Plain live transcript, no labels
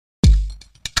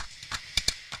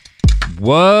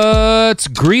What's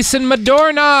greasing my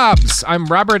doorknobs? I'm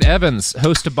Robert Evans,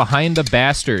 host of Behind the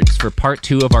Bastards, for part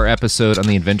 2 of our episode on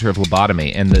the inventor of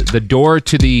lobotomy. And the door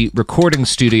to the recording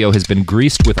studio has been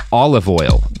greased with olive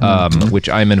oil, which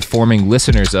I'm informing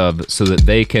listeners of so that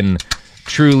they can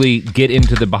truly get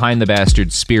into the Behind the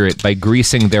Bastards spirit by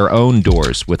greasing their own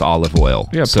doors with olive oil.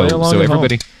 Yeah, play along at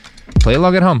everybody home. Play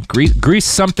along at home. Grease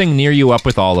something near you up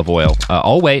with olive oil.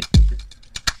 I'll wait.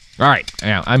 All right,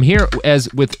 now I'm here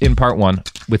in part 1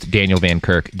 with Daniel Van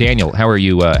Kirk. Daniel, how are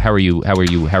you? How are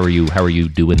you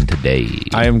doing today?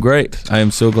 I am great. I am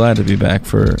so glad to be back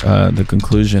for the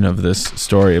conclusion of this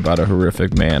story about a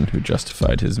horrific man who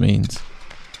justified his means.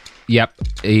 Yep,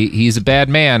 he's a bad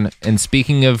man. And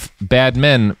speaking of bad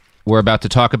men, we're about to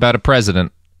talk about a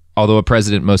president, although a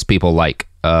president most people like.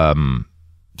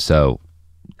 So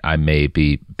I may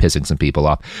be pissing some people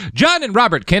off. John and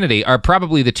Robert Kennedy are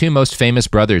probably the 2 most famous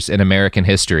brothers in American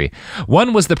history.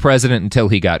 One was the president until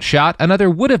he got shot. Another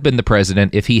would have been the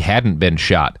president if he hadn't been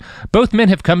shot. Both men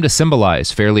have come to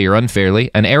symbolize, fairly or unfairly,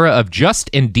 an era of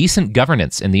just and decent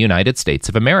governance in the United States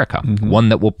of America, one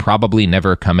that will probably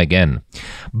never come again.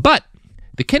 But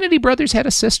the Kennedy brothers had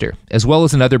a sister, as well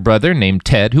as another brother named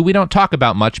Ted, who we don't talk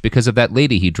about much because of that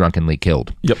lady he drunkenly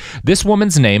killed. Yep. This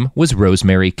woman's name was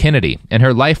Rosemary Kennedy, and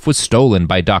her life was stolen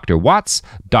by Dr. Watts,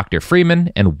 Dr.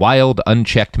 Freeman, and wild,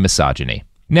 unchecked misogyny.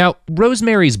 Now,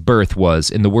 Rosemary's birth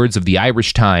was, in the words of the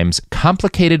Irish Times,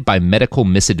 complicated by medical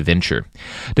misadventure.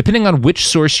 Depending on which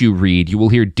source you read, you will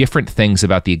hear different things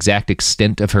about the exact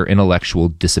extent of her intellectual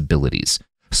disabilities.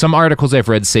 Some articles I've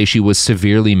read say she was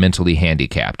severely mentally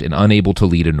handicapped and unable to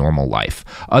lead a normal life.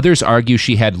 Others argue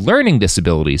she had learning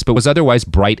disabilities, but was otherwise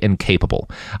bright and capable.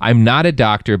 I'm not a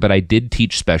doctor, but I did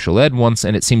teach special ed once,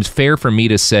 and it seems fair for me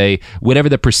to say, whatever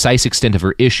the precise extent of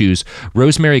her issues,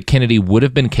 Rosemary Kennedy would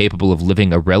have been capable of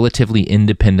living a relatively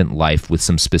independent life with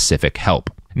some specific help.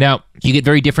 Now, you get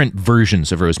very different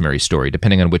versions of Rosemary's story,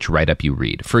 depending on which write-up you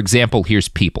read. For example, here's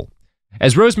People.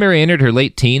 As Rosemary entered her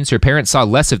late teens, her parents saw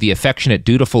less of the affectionate,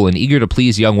 dutiful, and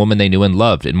eager-to-please young woman they knew and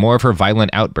loved, and more of her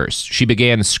violent outbursts. She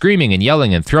began screaming and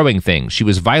yelling and throwing things. She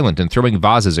was violent and throwing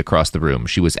vases across the room.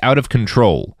 She was out of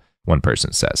control, one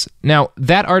person says. Now,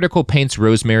 that article paints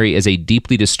Rosemary as a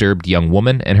deeply disturbed young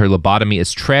woman, and her lobotomy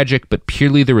is tragic, but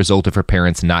purely the result of her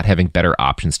parents not having better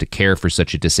options to care for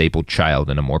such a disabled child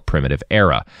in a more primitive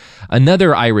era.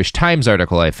 Another Irish Times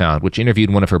article I found, which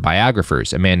interviewed one of her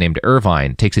biographers, a man named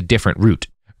Irvine, takes a different route.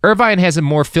 Irvine has a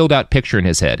more filled-out picture in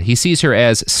his head. He sees her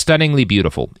as stunningly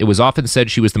beautiful. It was often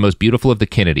said she was the most beautiful of the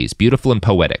Kennedys, beautiful and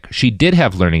poetic. She did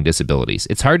have learning disabilities.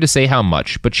 It's hard to say how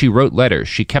much, but she wrote letters.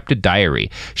 She kept a diary.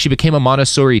 She became a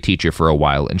Montessori teacher for a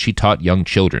while, and she taught young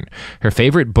children. Her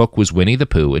favorite book was Winnie the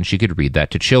Pooh, and she could read that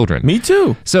to children. Me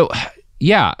too. So,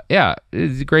 yeah,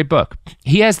 it's a great book.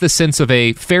 He has the sense of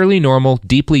a fairly normal,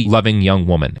 deeply loving young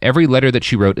woman. Every letter that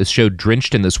she wrote is so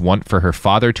drenched in this want for her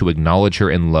father to acknowledge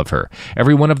her and love her.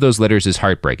 Every one of those letters is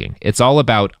heartbreaking. It's all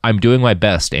about, I'm doing my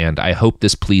best, and I hope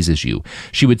this pleases you.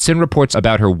 She would send reports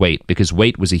about her weight, because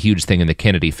weight was a huge thing in the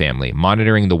Kennedy family,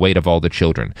 monitoring the weight of all the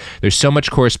children. There's so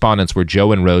much correspondence where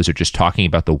Joe and Rose are just talking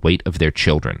about the weight of their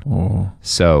children. Oh.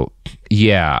 So,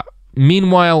 yeah.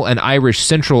 Meanwhile, an Irish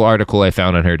Central article I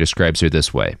found on her describes her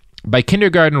this way. By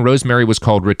kindergarten, Rosemary was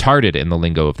called retarded in the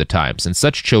lingo of the times, and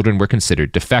such children were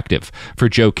considered defective. For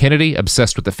Joe Kennedy,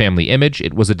 obsessed with the family image,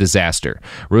 it was a disaster.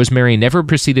 Rosemary never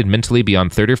proceeded mentally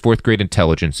beyond 3rd or 4th grade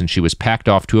intelligence, and she was packed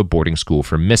off to a boarding school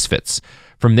for misfits.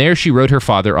 From there, she wrote her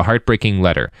father a heartbreaking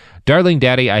letter. Darling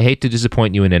Daddy, I hate to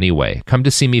disappoint you in any way. Come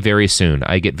to see me very soon.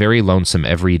 I get very lonesome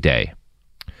every day.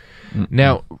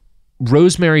 Now,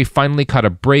 Rosemary finally caught a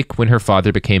break when her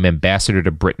father became ambassador to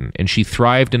Britain, and she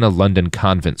thrived in a London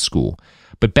convent school.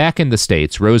 But back in the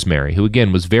States, Rosemary, who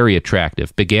again was very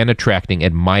attractive, began attracting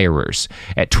admirers.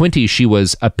 At 20, she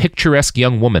was a picturesque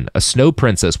young woman, a snow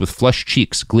princess with flushed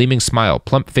cheeks, gleaming smile,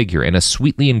 plump figure, and a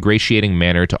sweetly ingratiating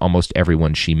manner to almost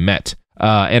everyone she met.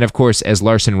 And of course, as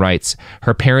Larson writes,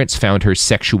 her parents found her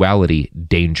sexuality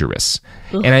dangerous.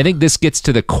 Ugh. And I think this gets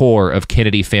to the core of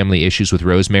Kennedy family issues with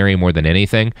Rosemary more than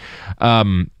anything.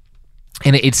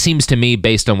 And it seems to me,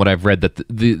 based on what I've read, that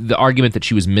the argument that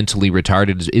she was mentally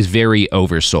retarded is very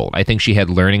oversold. I think she had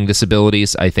learning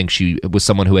disabilities. I think she was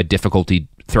someone who had difficulty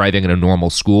thriving in a normal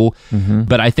school. Mm-hmm.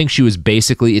 But I think she was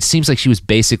basically, it seems like she was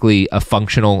basically a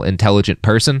functional, intelligent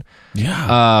person.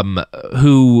 Yeah.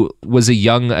 Who was a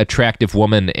young, attractive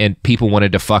woman, and people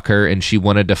wanted to fuck her, and she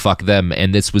wanted to fuck them,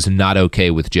 and this was not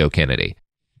okay with Joe Kennedy.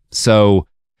 So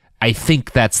I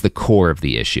think that's the core of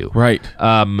the issue. Right.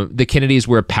 The Kennedys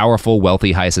were a powerful,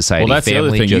 wealthy, high society family. Well, that's the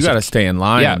other thing. You got to stay in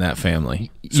line in that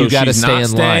family. So you got to stay in line.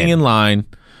 Staying in line.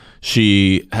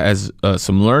 She has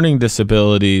some learning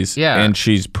disabilities, and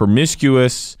she's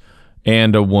promiscuous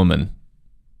and a woman.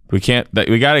 We can't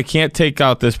take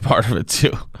out this part of it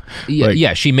too.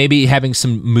 Yeah, she may be having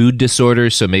some mood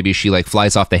disorders, so maybe she like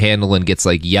flies off the handle and gets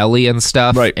like yelly and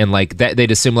stuff, right? And like that,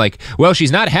 they'd assume like, well,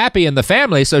 she's not happy in the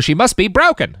family, so she must be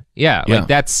broken. Yeah. Like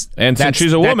that's since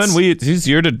she's a woman, it's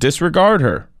easier to disregard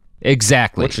her.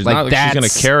 Exactly, which is like not like she's going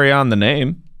to carry on the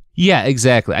name. Yeah,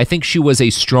 exactly. I think she was a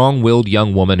strong-willed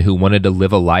young woman who wanted to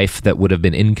live a life that would have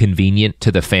been inconvenient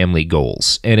to the family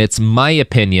goals. And it's my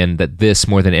opinion that this,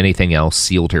 more than anything else,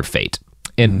 sealed her fate.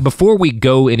 And before we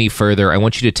go any further, I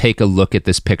want you to take a look at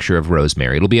this picture of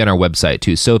Rosemary. It'll be on our website,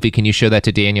 too. Sophie, can you show that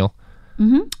to Daniel?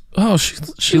 Mm-hmm. Oh,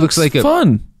 she looks like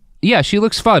fun. Yeah, she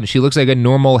looks fun. She looks like a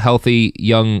normal, healthy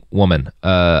young woman.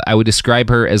 I would describe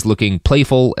her as looking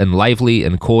playful and lively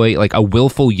and coy, like a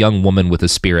willful young woman with a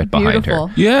spirit behind her.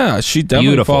 Yeah, she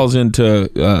definitely falls into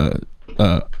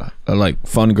like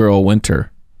fun girl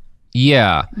winter.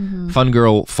 Yeah, fun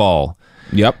girl fall.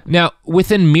 Yep. Now,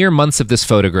 within mere months of this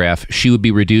photograph, she would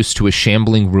be reduced to a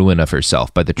shambling ruin of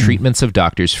herself by the treatments of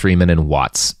Doctors Freeman and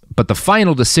Watts. But the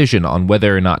final decision on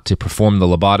whether or not to perform the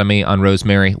lobotomy on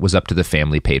Rosemary was up to the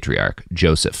family patriarch,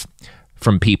 Joseph.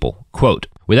 From People, quote,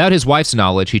 without his wife's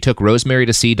knowledge, he took Rosemary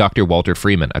to see Dr. Walter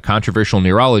Freeman, a controversial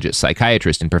neurologist,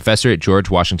 psychiatrist, and professor at George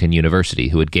Washington University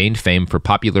who had gained fame for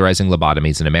popularizing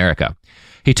lobotomies in America.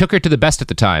 He took her to the best at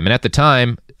the time, and at the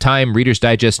time, Reader's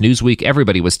Digest, Newsweek,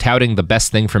 everybody was touting the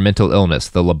best thing for mental illness,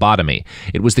 the lobotomy.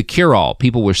 It was the cure-all.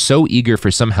 People were so eager for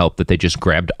some help that they just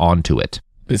grabbed onto it.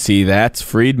 But see, that's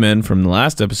Friedman from the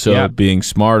last episode being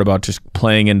smart about just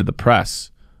playing into the press.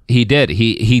 He did.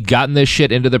 He'd gotten this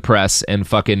shit into the press, and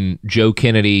fucking Joe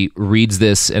Kennedy reads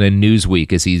this in a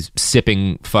Newsweek as he's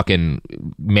sipping fucking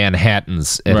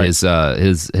Manhattans at his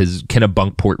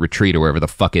Kennebunkport retreat or wherever the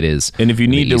fuck it is. And if you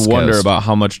need to wonder about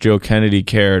how much Joe Kennedy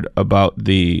cared about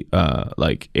the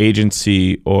like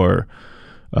agency or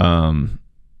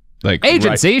like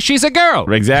agency, she's a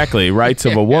girl. Exactly, rights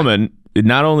of a woman.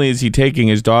 Not only is he taking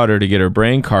his daughter to get her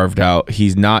brain carved out,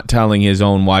 he's not telling his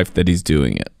own wife that he's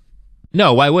doing it.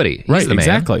 No, why would he? He's the man.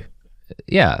 Exactly.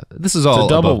 Yeah, this is all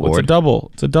above board.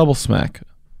 It's a double smack.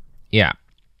 Yeah.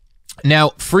 Now,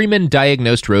 Freeman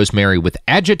diagnosed Rosemary with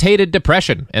agitated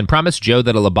depression and promised Joe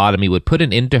that a lobotomy would put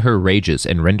an end to her rages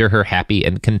and render her happy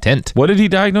and content. What did he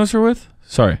diagnose her with?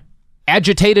 Sorry.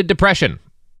 Agitated depression.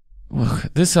 Well,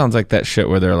 this sounds like that shit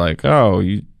where they're like, oh,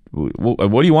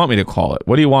 what do you want me to call it?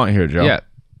 What do you want here, Joe?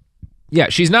 Yeah,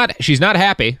 she's not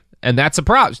happy. And that's a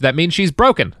problem. That means she's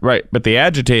broken. Right. But the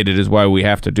agitated is why we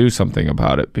have to do something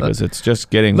about it, because it's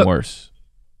just getting worse.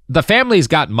 The family's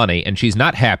got money and she's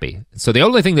not happy. So the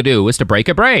only thing to do is to break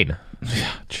a brain.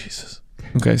 Yeah, Jesus.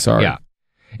 Okay, sorry. Yeah.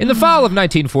 In the fall of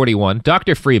 1941,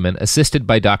 Dr. Freeman, assisted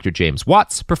by Dr. James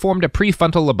Watts, performed a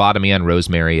prefrontal lobotomy on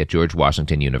Rosemary at George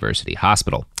Washington University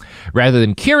Hospital. Rather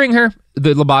than curing her,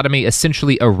 the lobotomy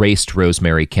essentially erased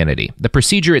Rosemary Kennedy. The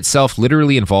procedure itself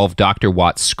literally involved Dr.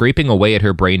 Watts scraping away at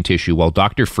her brain tissue while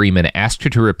Dr. Freeman asked her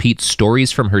to repeat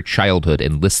stories from her childhood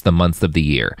and list the month of the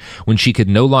year. When she could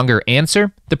no longer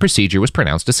answer, the procedure was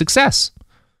pronounced a success.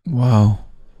 Wow.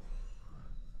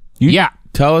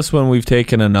 Tell us when we've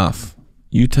taken enough.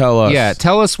 You tell us. Yeah,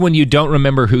 tell us when you don't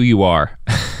remember who you are.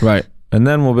 Right. And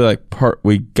then we'll be like,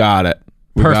 we got it.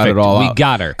 We Perfect. Got it all we out.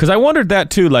 Got her. Because I wondered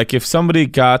that too. Like if somebody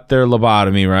got their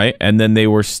lobotomy, right? And then they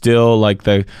were still like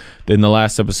in the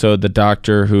last episode, the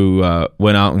doctor who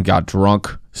went out and got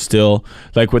drunk still.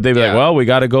 Like would they be like, well, we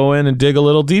got to go in and dig a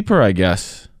little deeper, I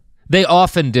guess. They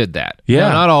often did that. Yeah.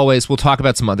 Now, not always. We'll talk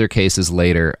about some other cases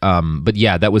later. But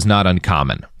yeah, that was not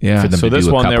uncommon. Yeah. For them so to this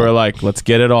do a one, couple. They were like, let's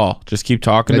get it all. Just keep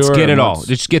talking to her. Let's get it all.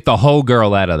 Just get the whole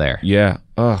girl out of there. Yeah.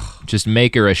 Ugh. Just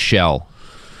make her a shell.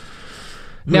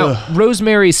 Now,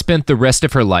 Rosemary spent the rest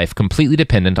of her life completely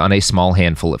dependent on a small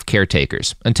handful of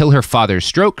caretakers. Until her father's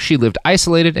stroke, she lived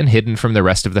isolated and hidden from the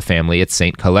rest of the family at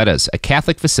St. Coletta's, a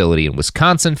Catholic facility in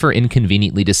Wisconsin for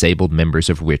inconveniently disabled members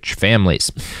of rich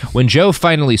families. When Joe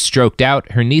finally stroked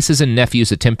out, her nieces and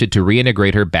nephews attempted to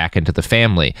reintegrate her back into the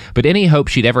family, but any hope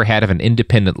she'd ever had of an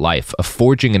independent life, of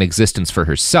forging an existence for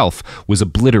herself, was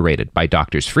obliterated by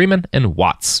Doctors Freeman and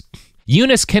Watts.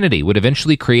 Eunice Kennedy would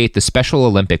eventually create the Special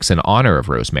Olympics in honor of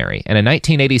Rosemary, and a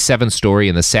 1987 story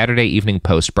in the Saturday Evening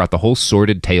Post brought the whole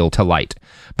sordid tale to light.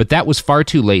 But that was far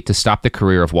too late to stop the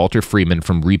career of Walter Freeman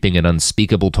from reaping an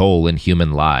unspeakable toll in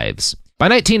human lives. By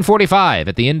 1945,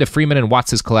 at the end of Freeman and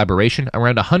Watts' collaboration,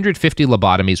 around 150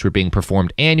 lobotomies were being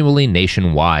performed annually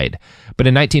nationwide. But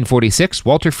in 1946,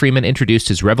 Walter Freeman introduced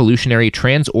his revolutionary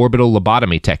transorbital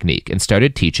lobotomy technique and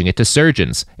started teaching it to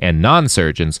surgeons and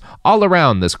non-surgeons all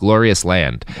around this glorious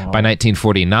land. Wow. By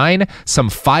 1949, some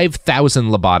 5,000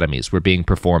 lobotomies were being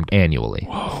performed annually.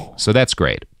 Whoa. So that's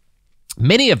great.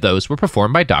 Many of those were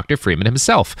performed by Dr. Freeman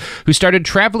himself, who started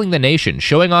traveling the nation,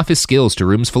 showing off his skills to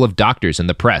rooms full of doctors and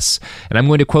the press. And I'm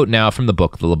going to quote now from the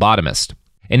book The Lobotomist.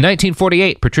 In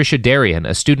 1948, Patricia Darien,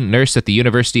 a student nurse at the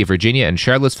University of Virginia in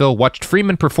Charlottesville, watched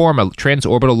Freeman perform a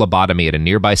transorbital lobotomy at a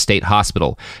nearby state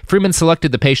hospital. Freeman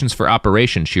selected the patients for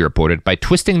operation, she reported, by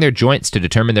twisting their joints to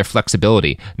determine their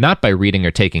flexibility, not by reading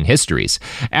or taking histories.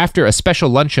 After a special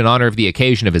lunch in honor of the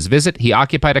occasion of his visit, he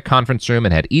occupied a conference room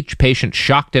and had each patient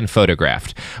shocked and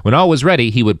photographed. When all was ready,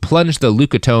 he would plunge the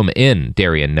leucotome in,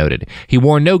 Darien noted. He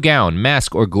wore no gown,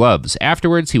 mask, or gloves.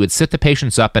 Afterwards, he would sit the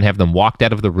patients up and have them walked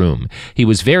out of the room. He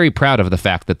was very proud of the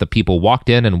fact that the people walked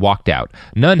in and walked out.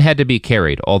 None had to be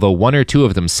carried, although one or two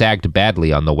of them sagged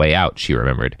badly on the way out, she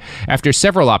remembered. After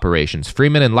several operations,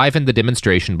 Freeman enlivened the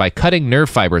demonstration by cutting nerve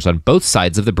fibers on both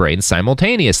sides of the brain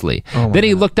simultaneously. Then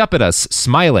he looked up at us,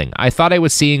 smiling. I thought I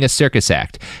was seeing a circus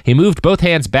act. He moved both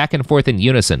hands back and forth in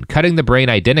unison, cutting the brain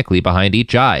identically behind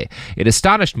each eye. It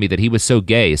astonished me that he was so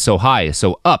gay, so high,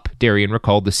 so up. Darien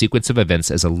recalled the sequence of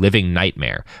events as a living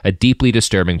nightmare, a deeply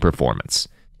disturbing performance.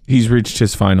 He's reached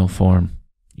his final form.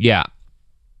 Yeah.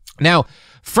 Now,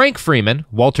 Frank Freeman,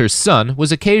 Walter's son,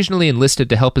 was occasionally enlisted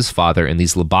to help his father in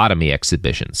these lobotomy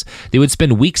exhibitions. They would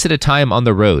spend weeks at a time on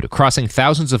the road, crossing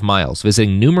thousands of miles,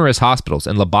 visiting numerous hospitals,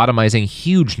 and lobotomizing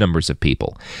huge numbers of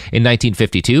people. In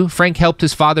 1952, Frank helped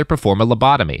his father perform a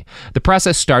lobotomy. The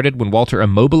process started when Walter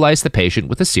immobilized the patient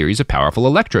with a series of powerful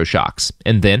electroshocks.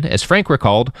 And then, as Frank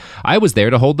recalled, I was there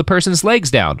to hold the person's legs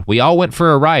down. We all went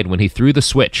for a ride when he threw the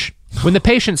switch. When the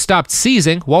patient stopped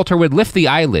seizing, Walter would lift the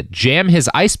eyelid, jam his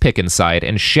ice pick inside,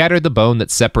 and shatter the bone that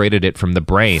separated it from the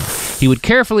brain. He would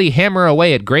carefully hammer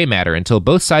away at gray matter until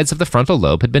both sides of the frontal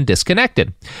lobe had been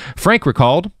disconnected. Frank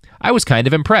recalled, I was kind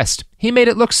of impressed. He made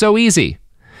it look so easy.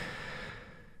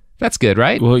 That's good,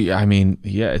 right? Well, yeah, I mean,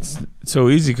 yeah, it's so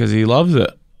easy because he loves it.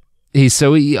 He's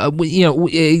so,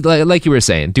 like you were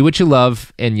saying, do what you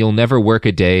love, and you'll never work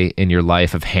a day in your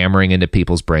life of hammering into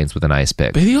people's brains with an ice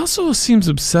pick. But he also seems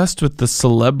obsessed with the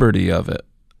celebrity of it.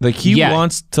 Like, he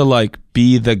wants to, like,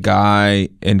 be the guy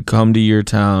and come to your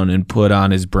town and put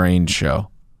on his brain show.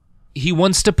 He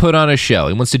wants to put on a show.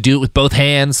 He wants to do it with both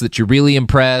hands so that you're really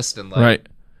impressed. And right.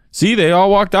 See, they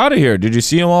all walked out of here. Did you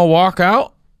see them all walk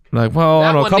out? Like, well,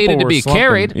 I don't know, a couple needed to were be slumping.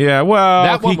 Carried. Yeah, well,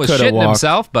 that one was shitting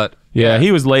himself, but yeah,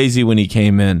 he was lazy when he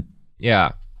came in.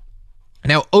 Yeah.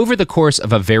 Now, over the course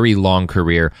of a very long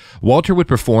career, Walter would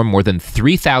perform more than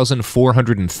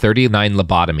 3,439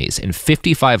 lobotomies in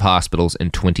 55 hospitals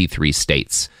in 23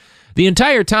 states. The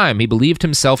entire time, he believed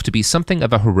himself to be something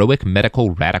of a heroic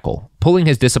medical radical, pulling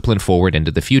his discipline forward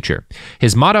into the future.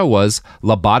 His motto was,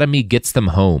 lobotomy gets them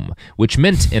home, which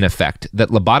meant, in effect, that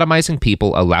lobotomizing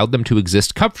people allowed them to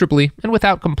exist comfortably and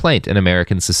without complaint in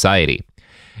American society.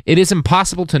 It is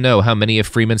impossible to know how many of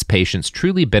Freeman's patients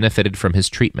truly benefited from his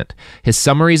treatment. His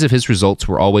summaries of his results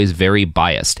were always very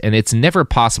biased, and it's never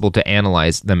possible to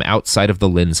analyze them outside of the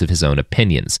lens of his own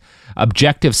opinions.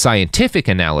 Objective scientific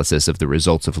analysis of the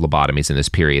results of lobotomies in this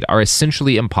period are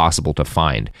essentially impossible to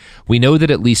find. We know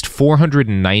that at least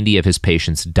 490 of his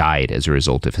patients died as a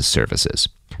result of his services.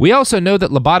 We also know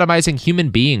that lobotomizing human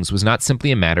beings was not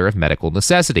simply a matter of medical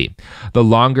necessity. The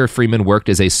longer Freeman worked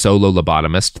as a solo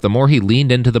lobotomist, the more he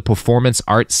leaned into the performance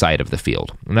art side of the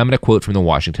field. And I'm going to quote from the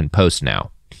Washington Post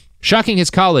now. Shocking his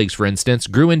colleagues, for instance,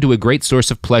 grew into a great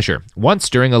source of pleasure. Once,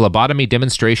 during a lobotomy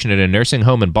demonstration at a nursing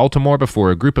home in Baltimore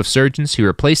before a group of surgeons, he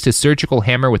replaced his surgical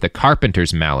hammer with a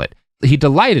carpenter's mallet. He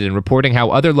delighted in reporting how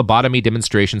other lobotomy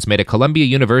demonstrations made a Columbia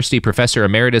University professor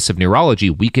emeritus of neurology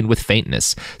weakened with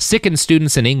faintness, sickened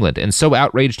students in England, and so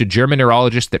outraged a German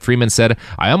neurologist that Freeman said,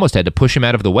 I almost had to push him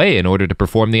out of the way in order to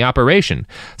perform the operation.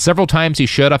 Several times he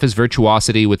showed off his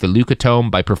virtuosity with the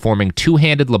leucotome by performing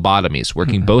two-handed lobotomies,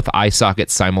 working both eye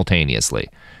sockets simultaneously.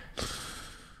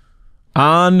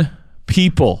 On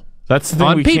people. That's the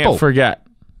thing can't forget.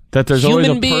 That there's always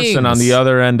a person on the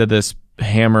other end of this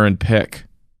hammer and pick.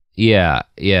 Yeah.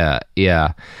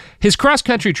 His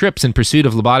cross-country trips in pursuit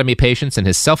of lobotomy patients and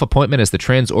his self-appointment as the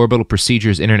Transorbital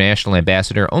Procedures International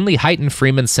Ambassador only heightened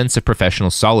Freeman's sense of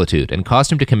professional solitude and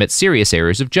caused him to commit serious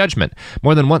errors of judgment.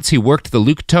 More than once, he worked the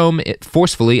Lobotomy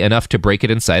forcefully enough to break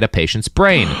it inside a patient's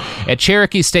brain. At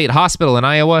Cherokee State Hospital in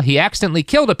Iowa, he accidentally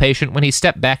killed a patient when he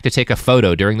stepped back to take a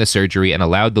photo during the surgery and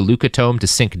allowed the Lobotomy to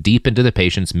sink deep into the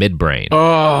patient's midbrain.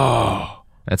 Oh.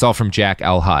 That's all from Jack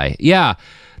L. High. Yeah,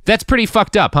 that's pretty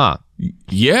fucked up, huh?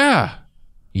 Yeah.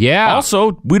 Yeah.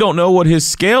 Also, we don't know what his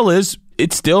scale is.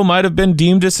 It still might have been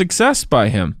deemed a success by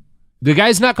him. The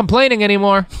guy's not complaining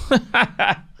anymore.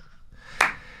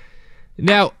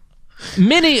 Now,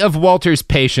 many of Walter's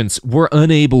patients were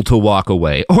unable to walk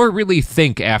away or really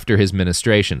think after his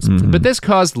ministrations, but this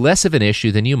caused less of an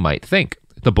issue than you might think.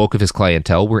 The bulk of his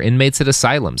clientele were inmates at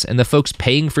asylums, and the folks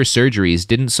paying for surgeries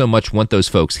didn't so much want those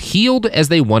folks healed as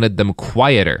they wanted them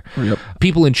quieter. Yep.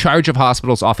 People in charge of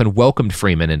hospitals often welcomed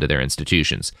Freeman into their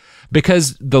institutions.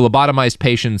 Because the lobotomized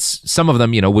patients, some of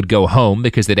them, would go home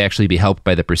because they'd actually be helped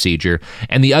by the procedure,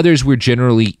 and the others were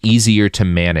generally easier to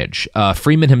manage.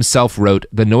 Freeman himself wrote,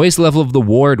 "The noise level of the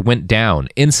ward went down,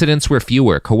 incidents were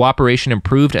fewer, cooperation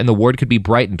improved, and the ward could be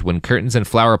brightened when curtains and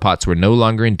flower pots were no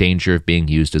longer in danger of being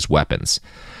used as weapons."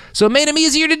 So it made him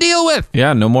easier to deal with.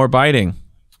 Yeah, no more biting.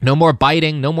 No more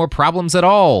biting, no more problems at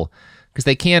all, because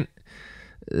they can't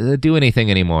do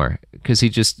anything anymore, because he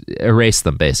just erased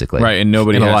them, basically. Right, and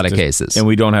nobody in a has lot of to, cases. and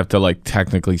we don't have to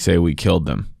technically say we killed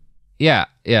them. Yeah.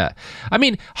 I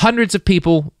mean, hundreds of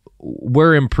people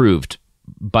were improved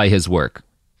by his work.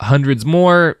 Hundreds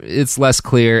more, it's less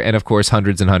clear, and of course,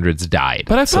 hundreds and hundreds died.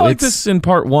 But I felt like this in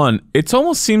part one. It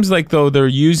almost seems like, though, they're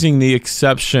using the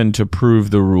exception to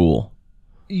prove the rule.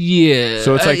 Yeah.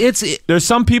 So it's like, there's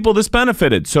some people this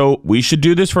benefited, so we should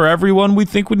do this for everyone we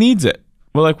think needs it.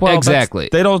 We're like, well, exactly.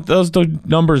 Those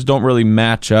numbers don't really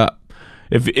match up.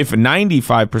 If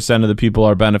 95% of the people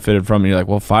are benefited from it, you're like,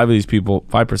 well,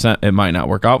 5%, it might not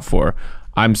work out for.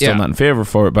 I'm still not in favor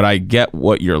for it, but I get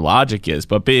what your logic is.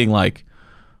 But being like,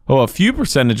 a few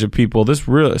percentage of people,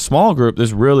 a small group,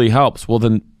 this really helps. Well,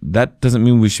 then that doesn't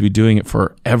mean we should be doing it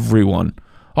for everyone.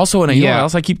 Also, and what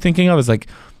else I keep thinking of is like,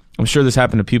 I'm sure this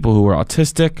happened to people who were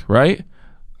autistic, right?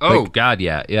 Oh, God,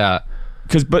 yeah.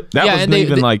 But that wasn't they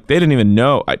didn't even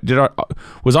know.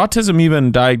 Was autism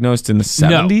even diagnosed in the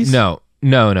 70s? No.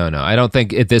 I don't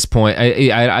think at this point.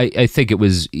 I think it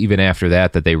was even after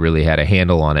that they really had a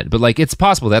handle on it. But it's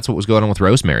possible that's what was going on with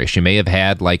Rosemary. She may have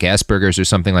had Asperger's or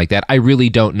something like that. I really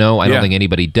don't know. I don't think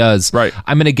anybody does. Right.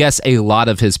 I'm going to guess a lot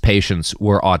of his patients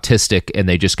were autistic, and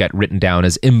they just got written down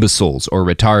as imbeciles or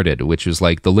retarded, which was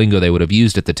the lingo they would have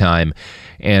used at the time.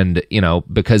 And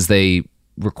because they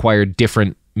required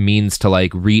different means to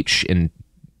reach and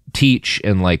teach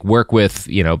and work with,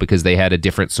 because they had a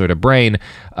different sort of brain,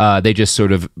 they just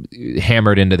sort of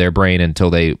hammered into their brain until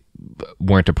they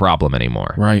weren't a problem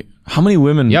anymore. Right. How many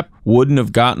women wouldn't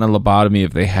have gotten a lobotomy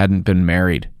if they hadn't been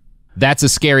married? That's a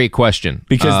scary question.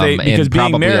 Because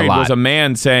being married was a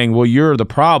man saying, well, you're the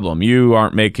problem. You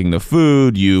aren't making the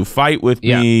food. You fight with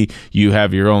me. You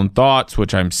have your own thoughts,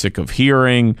 which I'm sick of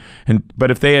hearing.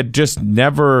 But if they had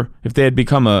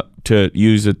become to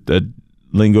use the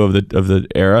lingo of the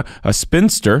era, a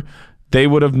spinster, they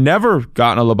would have never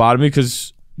gotten a lobotomy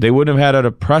because they wouldn't have had an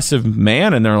oppressive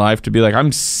man in their life to be like,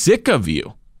 I'm sick of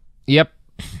you. Yep.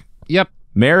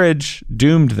 Marriage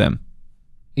doomed them.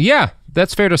 Yeah,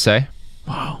 that's fair to say.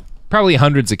 Wow. Probably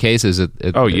hundreds of cases at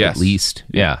least.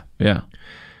 Yeah.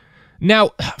 Now,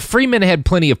 Freeman had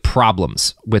plenty of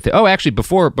problems with it. Oh, actually,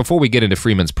 before we get into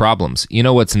Freeman's problems, you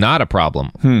know what's not a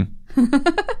problem?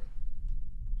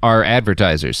 Are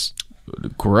advertisers.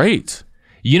 Great.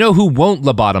 You know who won't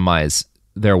lobotomize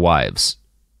their wives?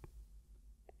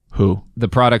 Who? The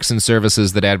products and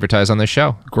services that advertise on their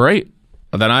show. Great.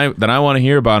 Then I want to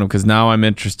hear about them because now I'm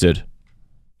interested.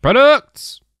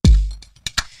 Products.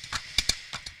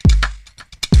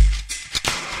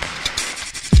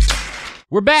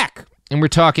 We're back. And we're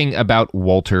talking about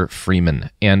Walter Freeman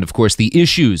and, of course, the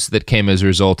issues that came as a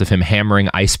result of him hammering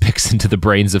ice picks into the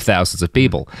brains of thousands of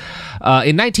people.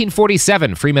 In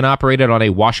 1947, Freeman operated on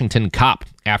a Washington cop.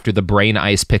 After the brain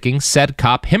ice picking, said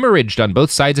cop hemorrhaged on both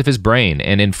sides of his brain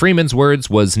and, in Freeman's words,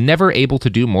 was never able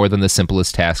to do more than the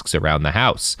simplest tasks around the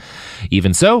house.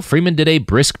 Even so, Freeman did a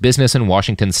brisk business in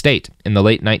Washington state. In the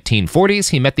late 1940s,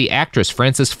 he met the actress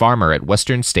Frances Farmer at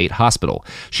Western State Hospital.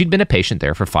 She'd been a patient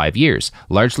there for 5 years,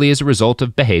 largely as a result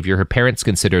of behavior her parents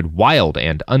considered wild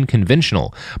and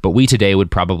unconventional, but we today would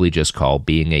probably just call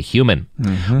being a human.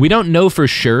 We don't know for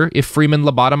sure if Freeman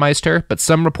lobotomized her, but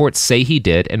some reports say he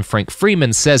did, and Frank Freeman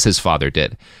Freeman says his father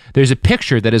did. There's a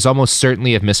picture that is almost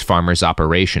certainly of Miss Farmer's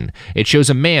operation. It shows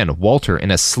a man, Walter,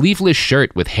 in a sleeveless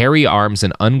shirt with hairy arms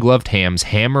and ungloved hands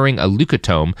hammering a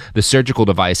leucotome, the surgical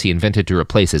device he invented to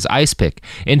replace his ice pick,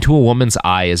 into a woman's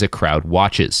eye as a crowd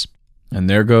watches. And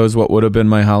there goes what would have been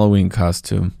my Halloween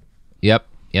costume. Yep.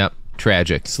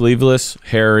 Tragic. Sleeveless,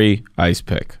 hairy, ice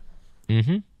pick.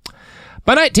 Mm-hmm.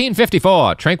 By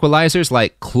 1954, tranquilizers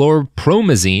like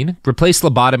chlorpromazine replaced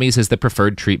lobotomies as the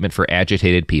preferred treatment for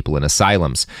agitated people in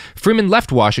asylums. Freeman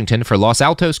left Washington for Los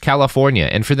Altos, California,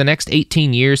 and for the next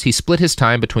 18 years, he split his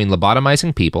time between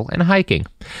lobotomizing people and hiking.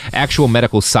 Actual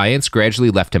medical science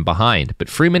gradually left him behind, but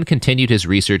Freeman continued his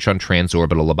research on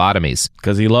transorbital lobotomies.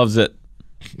 Because he loves it.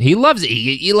 He loves it.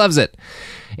 He loves it.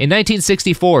 In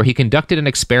 1964, he conducted an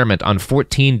experiment on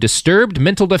 14 disturbed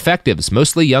mental defectives,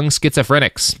 mostly young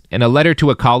schizophrenics. In a letter to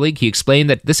a colleague, he explained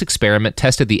that this experiment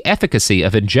tested the efficacy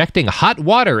of injecting hot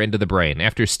water into the brain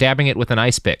after stabbing it with an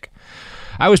ice pick.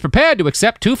 I was prepared to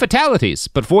accept 2 fatalities,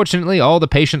 but fortunately all the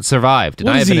patients survived, and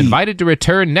I have been invited to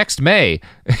return next May.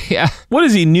 Yeah. What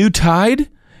is he, new tide?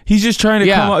 He's just trying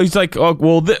to come out. He's like, oh,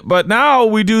 well, but now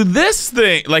we do this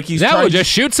thing. Like he's now we just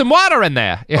shoot some water in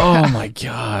there. Oh, my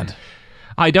God.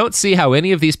 I don't see how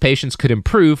any of these patients could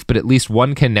improve, but at least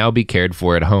one can now be cared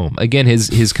for at home. Again,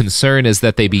 his concern is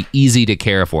that they be easy to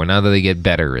care for, now that they get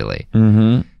better, really.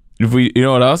 Mm-hmm. You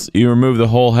know what else? You remove the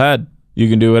whole head. You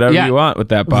can do whatever you want with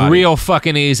that body. Real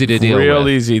fucking easy to deal with. Real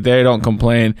easy. They don't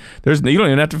complain. You don't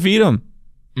even have to feed them.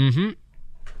 Mm-hmm.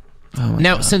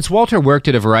 Now, since Walter worked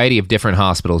at a variety of different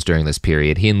hospitals during this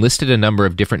period, he enlisted a number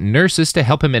of different nurses to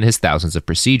help him in his thousands of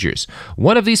procedures.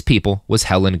 One of these people was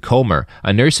Helen Colmer,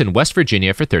 a nurse in West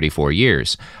Virginia for 34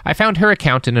 years. I found her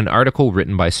account in an article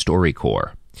written by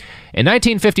StoryCorps. In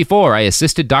 1954, I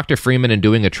assisted Dr. Freeman in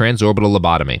doing a transorbital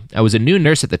lobotomy. I was a new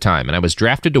nurse at the time, and I was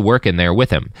drafted to work in there with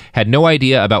him. Had no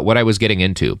idea about what I was getting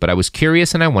into, but I was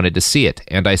curious and I wanted to see it,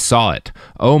 and I saw it.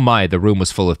 Oh my, the room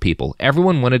was full of people.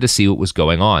 Everyone wanted to see what was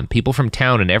going on. People from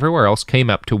town and everywhere else came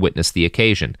up to witness the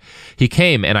occasion. He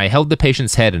came, and I held the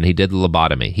patient's head, and he did the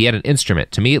lobotomy. He had an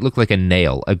instrument. To me, it looked like a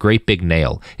nail, a great big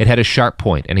nail. It had a sharp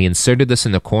point, and he inserted this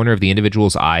in the corner of the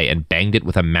individual's eye and banged it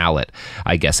with a mallet,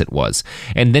 I guess it was.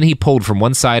 And then he pulled from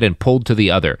one side and pulled to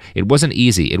the other. It wasn't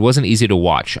easy. It wasn't easy to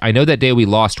watch. I know that day we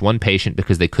lost one patient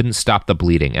because they couldn't stop the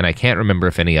bleeding, and I can't remember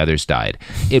if any others died.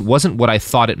 It wasn't what I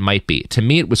thought it might be. To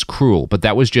me, it was cruel, but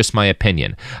that was just my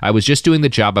opinion. I was just doing the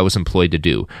job I was employed to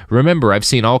do. Remember, I've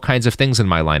seen all kinds of things in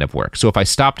my line of work, so if I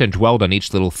stopped and dwelled on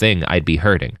each little thing, I'd be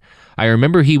hurting. I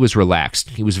remember he was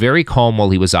relaxed. He was very calm while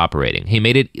he was operating. He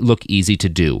made it look easy to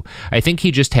do. I think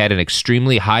he just had an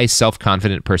extremely high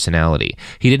self-confident personality.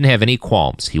 He didn't have any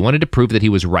qualms. He wanted to prove that he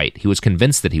was right. He was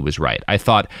convinced that he was right. I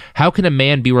thought, how can a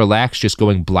man be relaxed just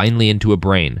going blindly into a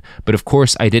brain? But of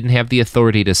course, I didn't have the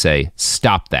authority to say,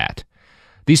 stop that.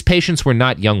 These patients were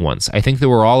not young ones. I think they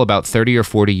were all about 30 or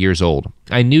 40 years old.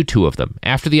 I knew 2 of them.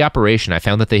 After the operation, I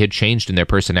found that they had changed in their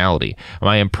personality.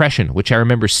 My impression, which I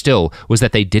remember still, was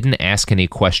that they didn't ask any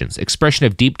questions. Expression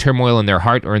of deep turmoil in their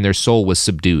heart or in their soul was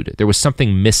subdued. There was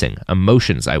something missing.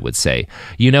 Emotions, I would say.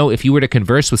 You know, if you were to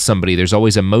converse with somebody, there's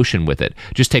always emotion with it.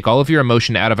 Just take all of your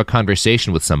emotion out of a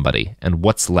conversation with somebody, and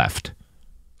what's left?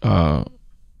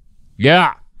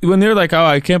 Yeah. When they're like, oh,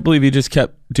 I can't believe he just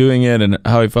kept doing it and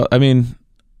how he felt. I mean,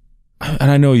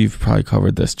 and I know you've probably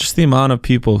covered this, just the amount of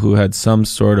people who had some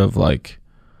sort of like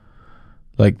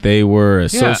they were a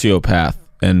sociopath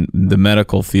and the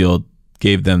medical field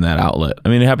gave them that outlet. I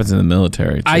mean, it happens in the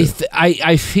military too.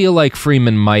 I feel like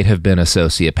Freeman might have been a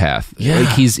sociopath. Yeah.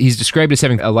 Like he's described as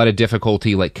having a lot of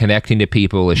difficulty like connecting to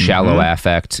people, a shallow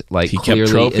affect. Like he clearly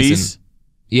kept trophies.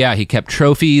 He kept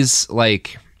trophies.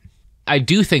 Like, I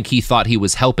do think he thought he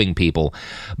was helping people,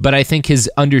 but I think his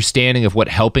understanding of what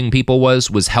helping people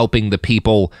was helping the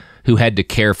people who had to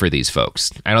care for these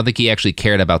folks. I don't think he actually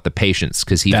cared about the patients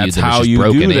because he viewed them as just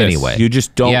broken anyway. You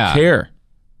just don't care.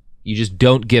 You just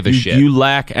don't give a shit. You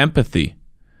lack empathy.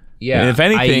 Yeah. And if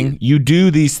anything, you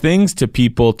do these things to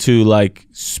people to like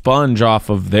sponge off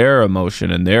of their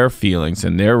emotion and their feelings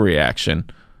and their reaction.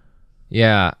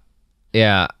 Yeah.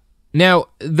 Yeah. Now,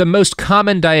 the most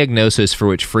common diagnosis for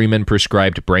which Freeman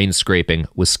prescribed brain scraping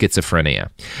was schizophrenia.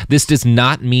 This does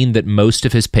not mean that most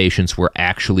of his patients were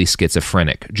actually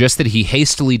schizophrenic, just that he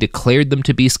hastily declared them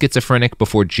to be schizophrenic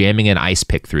before jamming an ice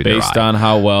pick through their eye. Based on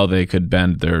how well they could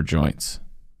bend their joints.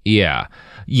 Yeah.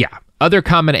 Other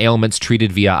common ailments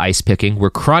treated via ice picking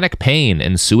were chronic pain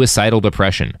and suicidal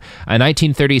depression. A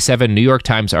 1937 New York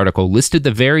Times article listed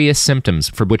the various symptoms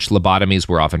for which lobotomies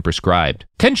were often prescribed.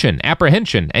 Tension,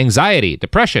 apprehension, anxiety,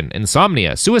 depression,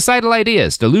 insomnia, suicidal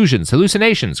ideas, delusions,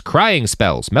 hallucinations, crying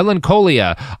spells,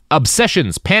 melancholia,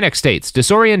 obsessions, panic states,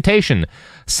 disorientation,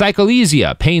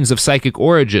 psycholesia, pains of psychic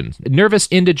origin, nervous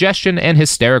indigestion, and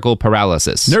hysterical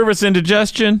paralysis. Nervous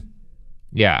indigestion?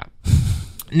 Yeah.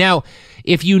 Now,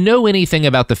 if you know anything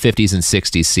about the 50s and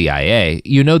 60s CIA,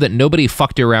 you know that nobody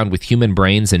fucked around with human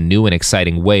brains in new and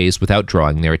exciting ways without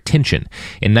drawing their attention.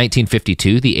 In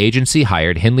 1952, the agency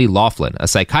hired Henley Laughlin, a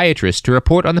psychiatrist, to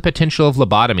report on the potential of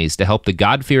lobotomies to help the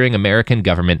God-fearing American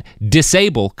government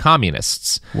disable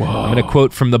communists. Whoa. I'm going to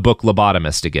quote from the book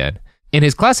Lobotomist again. In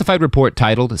his classified report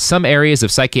titled Some Areas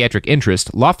of Psychiatric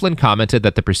Interest, Laughlin commented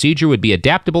that the procedure would be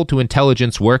adaptable to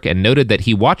intelligence work and noted that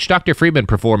he watched Dr. Freeman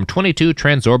perform 22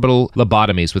 transorbital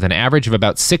lobotomies with an average of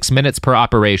about 6 minutes per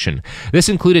operation. This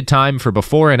included time for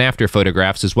before and after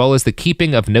photographs as well as the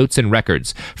keeping of notes and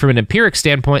records. From an empiric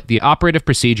standpoint, the operative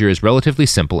procedure is relatively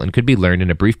simple and could be learned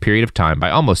in a brief period of time by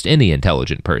almost any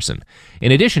intelligent person.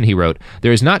 In addition, he wrote,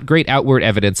 there is not great outward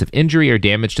evidence of injury or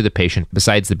damage to the patient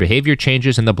besides the behavior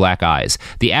changes in the black eye.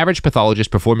 The average pathologist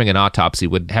performing an autopsy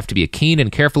would have to be a keen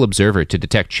and careful observer to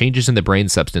detect changes in the brain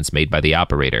substance made by the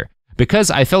operator.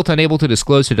 Because I felt unable to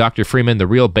disclose to Dr. Freeman the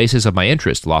real basis of my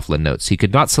interest, Laughlin notes, he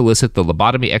could not solicit the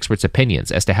lobotomy expert's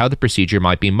opinions as to how the procedure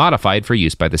might be modified for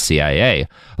use by the CIA.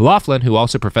 Laughlin, who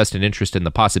also professed an interest in the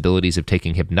possibilities of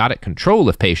taking hypnotic control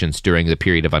of patients during the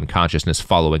period of unconsciousness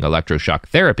following electroshock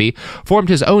therapy, formed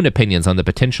his own opinions on the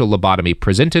potential lobotomy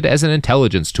presented as an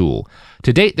intelligence tool.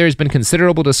 To date, there has been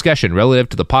considerable discussion relative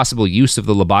to the possible use of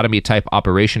the lobotomy-type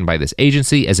operation by this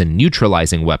agency as a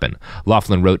neutralizing weapon,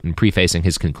 Laughlin wrote in prefacing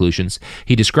his conclusions.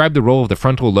 He described the role of the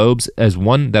frontal lobes as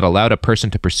one that allowed a person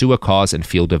to pursue a cause and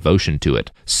feel devotion to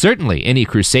it. Certainly, any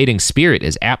crusading spirit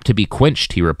is apt to be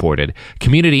quenched, he reported.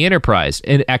 Community enterprise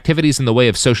and activities in the way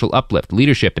of social uplift,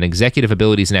 leadership, and executive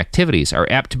abilities and activities are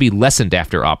apt to be lessened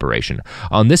after operation.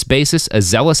 On this basis, a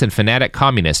zealous and fanatic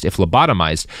communist, if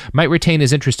lobotomized, might retain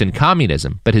his interest in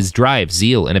communism, but his drive,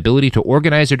 zeal, and ability to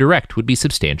organize or direct would be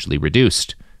substantially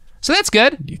reduced. So that's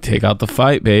good. You take out the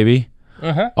fight, baby.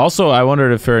 Uh-huh. Also, I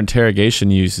wondered if for interrogation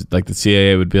use, like the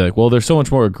CIA would be like, well, they're so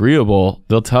much more agreeable.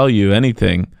 They'll tell you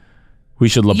anything. We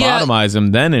should lobotomize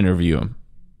them, then interview them.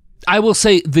 I will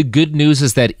say the good news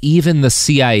is that even the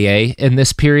CIA in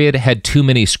this period had too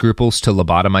many scruples to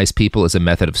lobotomize people as a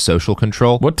method of social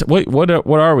control. What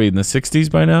are we, in the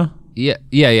 60s by now? Yeah,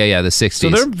 the 60s. So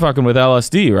they're fucking with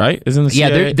LSD, right? Isn't the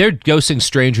CIA? Yeah, they're ghosting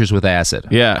strangers with acid.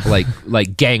 Yeah. Like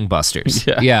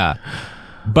gangbusters. Yeah.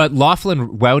 But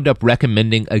Laughlin wound up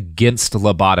recommending against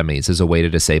lobotomies as a way to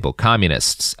disable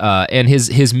communists. And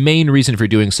his main reason for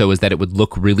doing so is that it would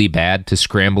look really bad to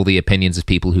scramble the opinions of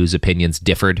people whose opinions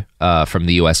differed from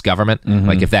the U.S. government. Mm-hmm.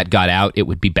 Like, if that got out, it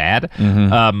would be bad.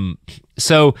 Mm-hmm.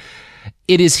 So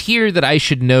it is here that I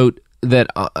should note that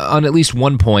on at least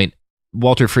one point,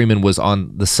 Walter Freeman was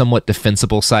on the somewhat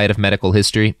defensible side of medical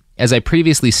history. As I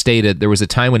previously stated, there was a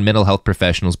time when mental health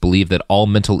professionals believed that all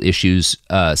mental issues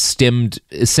stemmed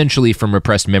essentially from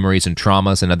repressed memories and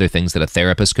traumas and other things that a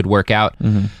therapist could work out.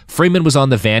 Mm-hmm. Freeman was on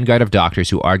the vanguard of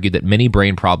doctors who argued that many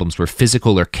brain problems were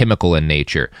physical or chemical in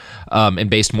nature, and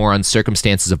based more on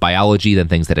circumstances of biology than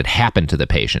things that had happened to the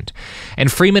patient.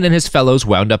 And Freeman and his fellows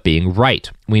wound up being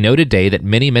right. We know today that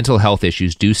many mental health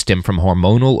issues do stem from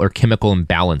hormonal or chemical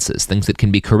imbalances, things that can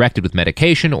be corrected with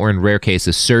medication or, in rare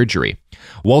cases, surgery.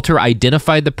 Walter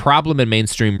identified the problem in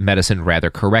mainstream medicine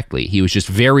rather correctly. He was just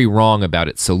very wrong about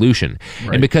its solution.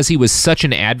 Right. And because he was such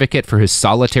an advocate for his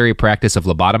solitary practice of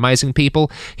lobotomizing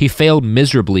people, he failed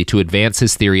miserably to advance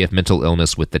his theory of mental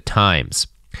illness with the times.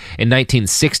 In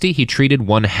 1960, he treated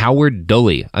one Howard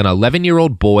Dulley, an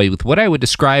 11-year-old boy with what I would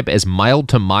describe as mild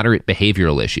to moderate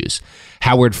behavioral issues.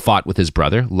 Howard fought with his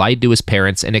brother, lied to his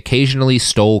parents, and occasionally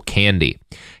stole candy.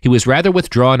 He was rather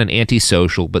withdrawn and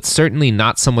antisocial, but certainly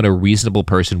not someone a reasonable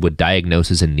person would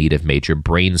diagnose as in need of major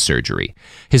brain surgery.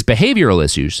 His behavioral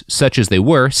issues, such as they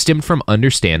were, stemmed from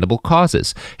understandable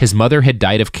causes. His mother had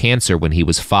died of cancer when he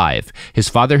was 5. His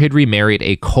father had remarried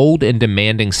a cold and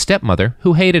demanding stepmother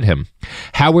who hated him.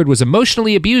 Howard was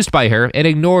emotionally abused by her and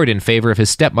ignored in favor of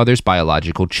his stepmother's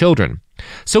biological children.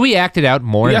 So he acted out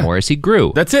more and more as he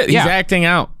grew. That's it. He's acting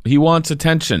out. He wants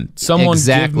attention. Someone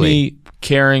give me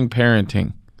caring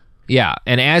parenting. Yeah,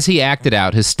 and as he acted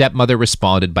out, his stepmother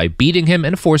responded by beating him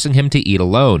and forcing him to eat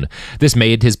alone. This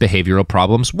made his behavioral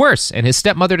problems worse, and his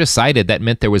stepmother decided that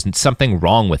meant there was something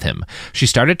wrong with him. She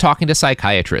started talking to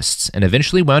psychiatrists and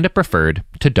eventually wound up referred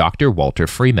to Dr. Walter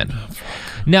Freeman.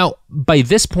 Now, by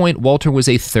this point, Walter was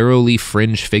a thoroughly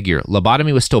fringe figure.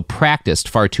 Lobotomy was still practiced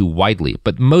far too widely,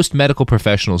 but most medical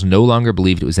professionals no longer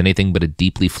believed it was anything but a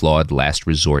deeply flawed last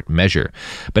resort measure.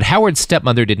 But Howard's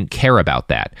stepmother didn't care about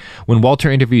that. When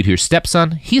Walter interviewed her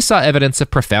stepson, he saw evidence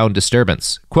of profound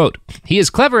disturbance. Quote, "He is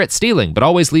clever at stealing, but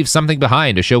always leaves something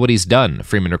behind to show what he's done,"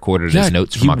 Freeman recorded in his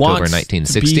notes from October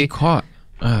 1960. To be caught.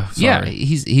 Yeah,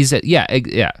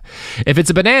 yeah. If it's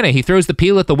a banana, he throws the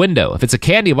peel at the window. If it's a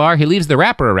candy bar, he leaves the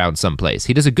wrapper around someplace.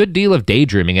 He does a good deal of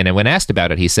daydreaming, and when asked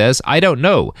about it, he says, "I don't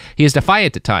know." He is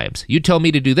defiant at times. You tell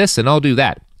me to do this, and I'll do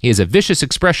that. He has a vicious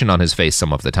expression on his face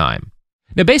some of the time.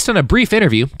 Now, based on a brief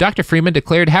interview, Dr. Freeman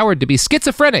declared Howard to be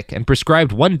schizophrenic and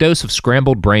prescribed 1 dose of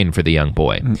scrambled brain for the young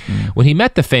boy. When he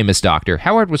met the famous doctor,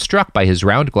 Howard was struck by his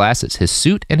round glasses, his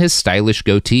suit, and his stylish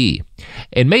goatee.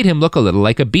 It made him look a little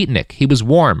like a beatnik. He was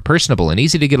warm, personable, and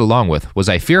easy to get along with. Was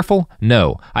I fearful?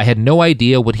 No. I had no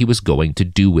idea what he was going to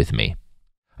do with me.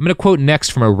 I'm going to quote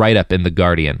next from a write-up in The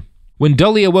Guardian. When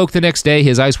Dully awoke the next day,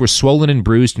 his eyes were swollen and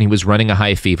bruised, and he was running a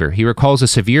high fever. He recalls a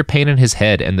severe pain in his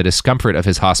head and the discomfort of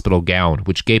his hospital gown,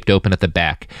 which gaped open at the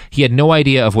back. He had no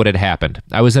idea of what had happened.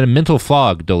 I was in a mental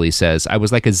fog, Dully says. I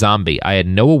was like a zombie. I had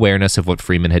no awareness of what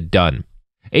Freeman had done.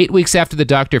 8 weeks after the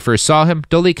doctor first saw him,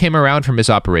 Dully came around from his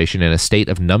operation in a state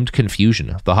of numbed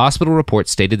confusion. The hospital report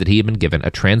stated that he had been given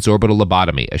a transorbital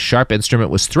lobotomy. A sharp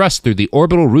instrument was thrust through the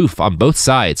orbital roof on both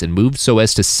sides and moved so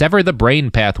as to sever the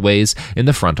brain pathways in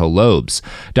the frontal lobes.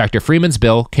 Dr. Freeman's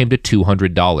bill came to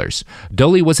 $200.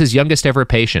 Dully was his youngest ever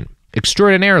patient.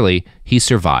 Extraordinarily, he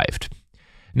survived.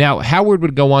 Now, Howard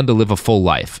would go on to live a full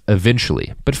life,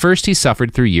 eventually, but first he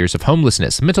suffered through years of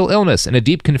homelessness, mental illness, and a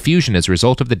deep confusion as a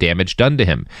result of the damage done to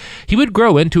him. He would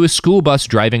grow into a school bus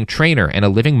driving trainer and a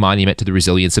living monument to the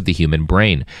resilience of the human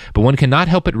brain, but one cannot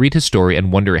help but read his story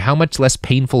and wonder how much less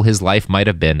painful his life might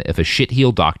have been if a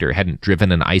shit-heel doctor hadn't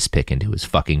driven an ice pick into his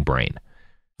fucking brain.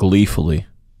 Gleefully.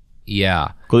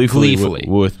 Yeah. Gleefully.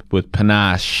 With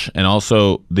panache, and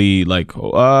also the seems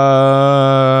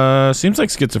like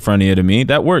schizophrenia to me.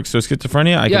 That works. So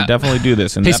schizophrenia, I can definitely do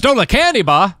this. And he stole a candy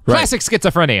bar. Right. Classic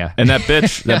schizophrenia. And that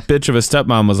bitch of a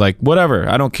stepmom was like, whatever,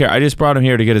 I don't care. I just brought him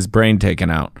here to get his brain taken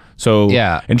out. So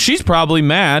yeah. And she's probably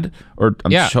mad, or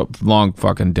long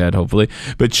fucking dead, hopefully.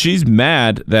 But she's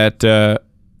mad that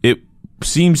it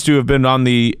seems to have been on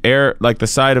the air, like the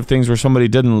side of things where somebody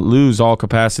didn't lose all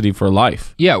capacity for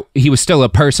life. Yeah, he was still a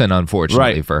person,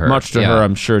 unfortunately, for her. Much to her,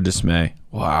 I'm sure, dismay.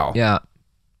 Wow. Yeah.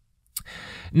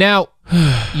 Now,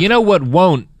 you know what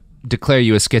won't declare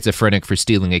you a schizophrenic for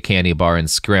stealing a candy bar and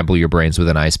scramble your brains with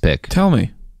an ice pick? Tell me.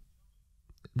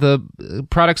 The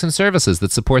products and services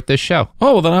that support this show.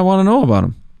 Oh, well, then I want to know about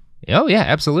them. Oh, yeah,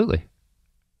 absolutely.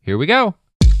 Here we go.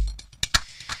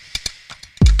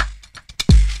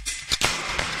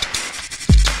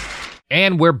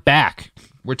 And we're back.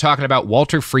 We're talking about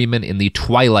Walter Freeman in the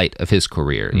twilight of his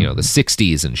career, you know, the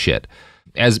 60s and shit.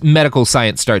 As medical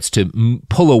science starts to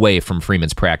pull away from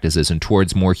Freeman's practices and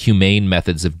towards more humane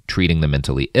methods of treating the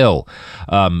mentally ill.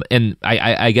 And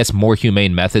I guess more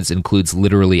humane methods includes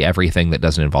literally everything that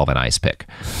doesn't involve an ice pick.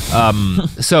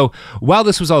 So while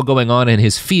this was all going on in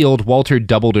his field, Walter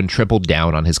doubled and tripled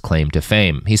down on his claim to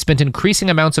fame. He spent increasing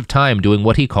amounts of time doing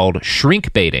what he called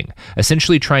shrink baiting,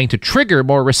 essentially trying to trigger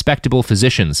more respectable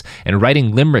physicians and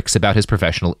writing limericks about his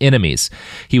professional enemies.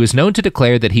 He was known to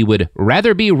declare that he would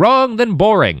rather be wrong than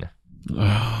boring.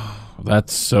 Oh,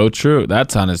 that's so true.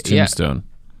 That's on his tombstone.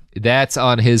 Yeah, that's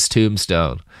on his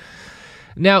tombstone.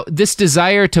 Now, this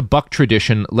desire to buck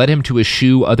tradition led him to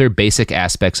eschew other basic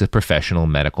aspects of professional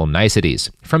medical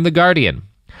niceties. From The Guardian,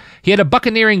 he had a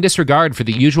buccaneering disregard for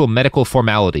the usual medical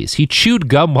formalities. He chewed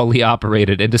gum while he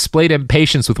operated and displayed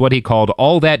impatience with what he called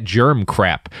all that germ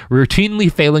crap,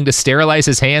 routinely failing to sterilize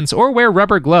his hands or wear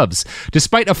rubber gloves.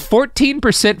 Despite a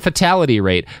 14% fatality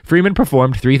rate, Freeman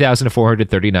performed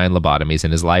 3,439 lobotomies in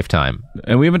his lifetime.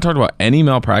 And we haven't talked about any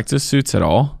malpractice suits at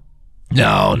all?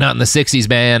 No, not in the 60s,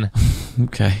 man.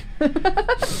 Okay.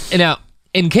 Now,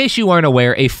 in case you aren't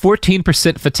aware, a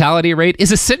 14% fatality rate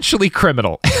is essentially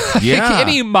criminal. Yeah.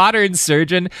 Any modern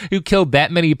surgeon who killed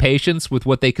that many patients with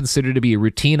what they consider to be a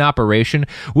routine operation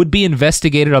would be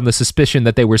investigated on the suspicion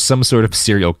that they were some sort of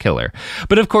serial killer.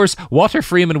 But of course, Walter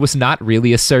Freeman was not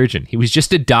really a surgeon. He was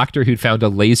just a doctor who'd found a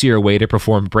lazier way to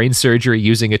perform brain surgery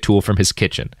using a tool from his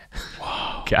kitchen.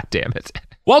 Whoa. God damn it.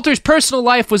 Walter's personal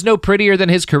life was no prettier than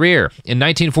his career. In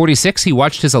 1946, he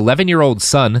watched his 11-year-old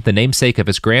son, the namesake of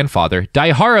his grandfather, die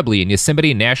horribly in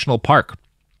Yosemite National Park.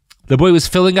 The boy was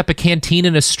filling up a canteen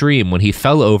in a stream when he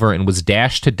fell over and was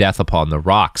dashed to death upon the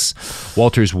rocks.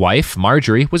 Walter's wife,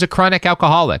 Marjorie, was a chronic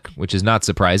alcoholic, which is not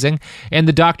surprising, and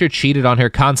the doctor cheated on her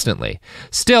constantly.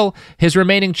 Still, his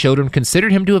remaining children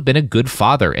considered him to have been a good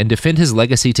father and defend his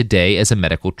legacy today as a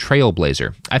medical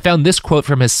trailblazer. I found this quote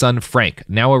from his son, Frank,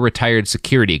 now a retired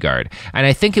security guard, and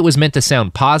I think it was meant to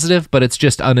sound positive, but it's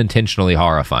just unintentionally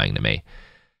horrifying to me.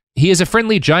 He is a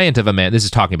friendly giant of a man. This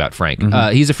is talking about Frank.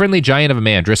 He's a friendly giant of a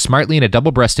man, dressed smartly in a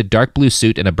double-breasted dark blue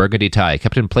suit and a burgundy tie,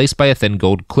 kept in place by a thin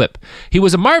gold clip. He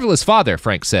was a marvelous father,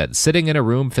 Frank said, sitting in a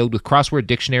room filled with crossword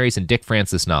dictionaries and Dick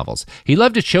Francis novels. He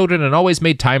loved his children and always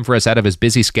made time for us out of his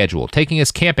busy schedule, taking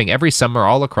us camping every summer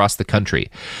all across the country.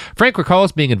 Frank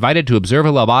recalls being invited to observe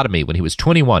a lobotomy when he was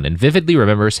 21 and vividly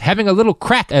remembers having a little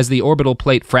crack as the orbital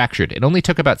plate fractured. It only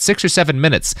took about 6 or 7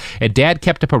 minutes, and Dad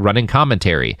kept up a running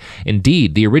commentary.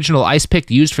 Indeed, the original ice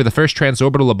pick used for the first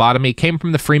transorbital lobotomy came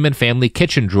from the Freeman family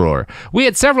kitchen drawer. We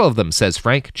had several of them, says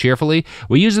Frank, cheerfully.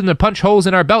 We used them to punch holes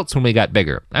in our belts when we got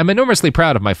bigger. I'm enormously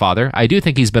proud of my father. I do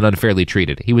think he's been unfairly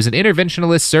treated. He was an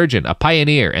interventionalist surgeon, a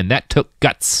pioneer, and that took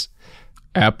guts.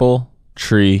 Apple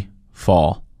tree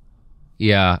fall.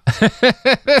 Yeah.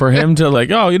 For him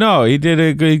to he did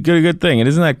a good thing. And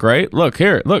isn't that great? Look,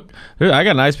 I got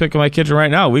an ice pick in my kitchen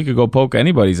right now. We could go poke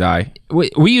anybody's eye.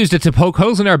 We used it to poke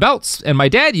holes in our belts, and my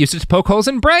dad used it to poke holes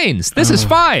in brains. This is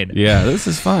fine. Yeah, this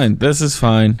is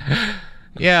fine.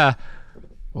 Yeah.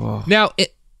 Whoa. Now,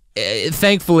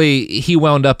 thankfully, he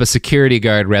wound up a security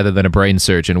guard rather than a brain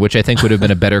surgeon, which I think would have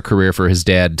been a better career for his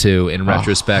dad, too, in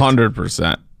retrospect.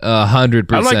 100%.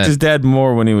 100%. I liked his dad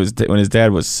more when his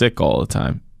dad was sick all the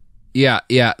time. Yeah,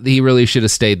 he really should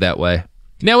have stayed that way.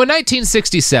 Now, in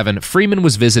 1967, Freeman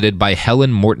was visited by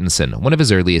Helen Mortensen, one of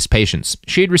his earliest patients.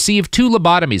 She had received 2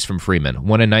 lobotomies from Freeman,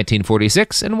 one in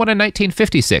 1946 and one in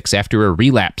 1956, after a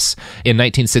relapse. In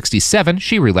 1967,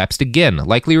 she relapsed again,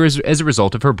 likely as a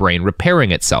result of her brain repairing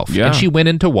itself, and she went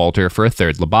into Walter for a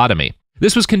 3rd lobotomy.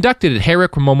 This was conducted at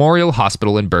Herrick Memorial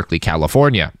Hospital in Berkeley,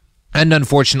 California. And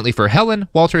unfortunately for Helen,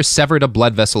 Walter severed a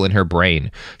blood vessel in her brain.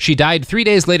 She died 3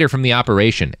 days later from the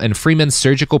operation, and Freeman's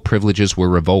surgical privileges were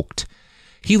revoked.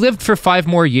 He lived for 5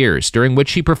 more years, during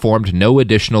which he performed no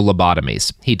additional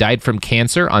lobotomies. He died from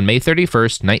cancer on May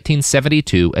 31st,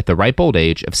 1972, at the ripe old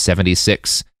age of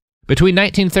 76. Between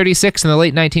 1936 and the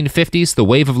late 1950s, the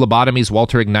wave of lobotomies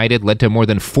Walter ignited led to more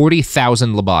than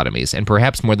 40,000 lobotomies, and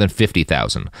perhaps more than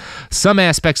 50,000. Some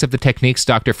aspects of the techniques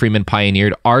Dr. Freeman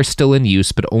pioneered are still in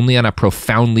use, but only on a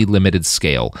profoundly limited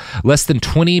scale. Less than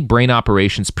 20 brain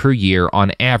operations per year,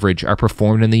 on average, are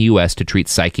performed in the U.S. to treat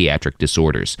psychiatric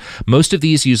disorders. Most of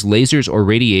these use lasers or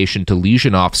radiation to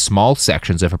lesion off small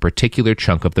sections of a particular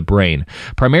chunk of the brain,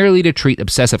 primarily to treat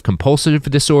obsessive-compulsive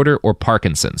disorder or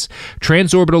Parkinson's.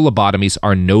 Transorbital lobotomies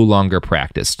are no longer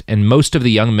practiced, and most of the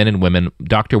young men and women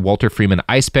Dr. Walter Freeman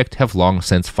ice-picked have long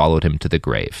since followed him to the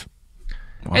grave.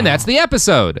 Wow. And that's the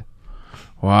episode.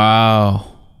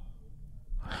 Wow.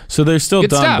 So they're still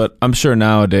done, stuff. But I'm sure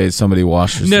nowadays somebody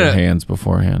washes their hands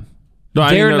beforehand. No,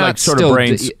 I mean, they're not sort of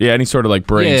brain, any sort of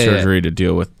brain surgery to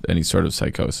deal with any sort of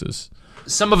psychosis.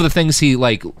 Some of the things he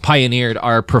pioneered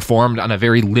are performed on a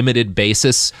very limited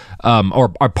basis,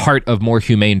 or are part of more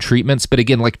humane treatments. But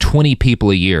again, 20 people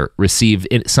a year receive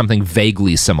something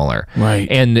vaguely similar, right?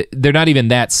 And they're not even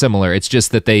that similar. It's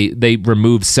just that they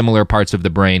remove similar parts of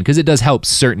the brain because it does help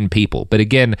certain people. But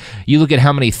again, you look at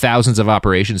how many thousands of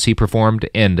operations he performed,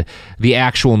 and the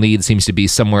actual need seems to be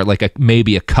somewhere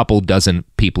maybe a couple dozen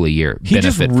people a year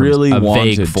benefit from a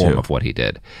vague form of what he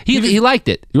did. He liked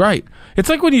it, right? It's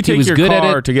like when you take your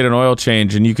car to get an oil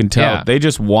change, and you can tell they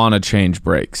just want to change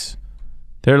brakes.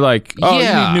 They're like, you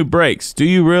need new brakes. Do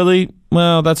you really?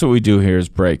 Well, that's what we do here is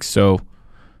brakes. So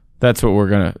that's what we're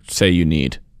going to say you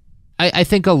need. I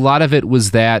think a lot of it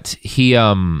was that he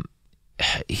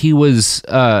was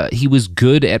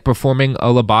good at performing a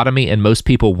lobotomy, and most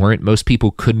people weren't. Most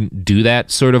people couldn't do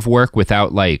that sort of work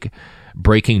without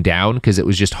breaking down, because it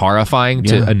was just horrifying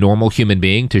to a normal human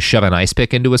being to shove an ice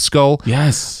pick into a skull.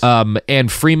 Yes. And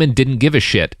Freeman didn't give a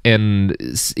shit, and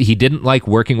he didn't like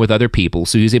working with other people,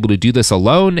 so he was able to do this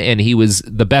alone, and he was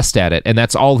the best at it, and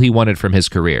that's all he wanted from his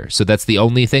career. So that's the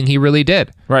only thing he really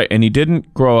did. Right, and he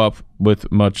didn't grow up with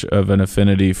much of an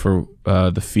affinity for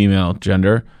the female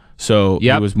gender, so he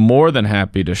was more than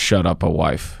happy to shut up a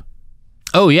wife.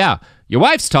 Oh, yeah. Your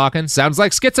wife's talking. Sounds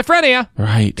like schizophrenia.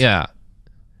 Right. Yeah.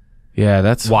 Yeah,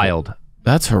 that's wild.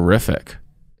 That's horrific.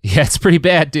 Yeah, it's pretty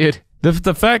bad, dude.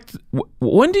 The fact,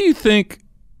 when do you think,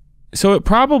 so it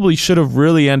probably should have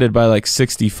really ended by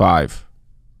 65.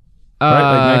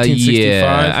 Right, like 1965?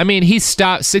 Yeah. I mean, he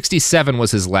stopped. 67 was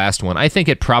his last one. I think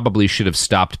it probably should have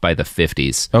stopped by the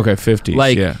 50s. Okay, 50s.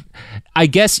 Like, yeah. I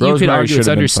guess you could Rosemary argue should it's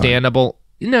have been understandable.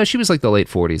 No, she was like the late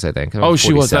 40s, I think. Oh,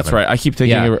 she was. 47. That's right. I keep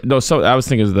thinking. Yeah. No, so I was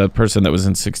thinking of the person that was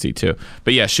in 62.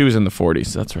 But yeah, she was in the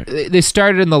 40s. That's right. They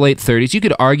started in the late 30s. You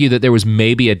could argue that there was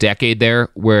maybe a decade there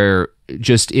where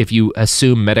just if you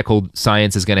assume medical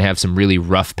science is going to have some really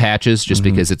rough patches just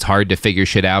because it's hard to figure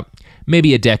shit out,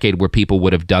 maybe a decade where people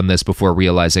would have done this before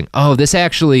realizing, oh, this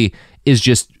actually is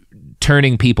just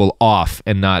turning people off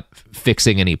and not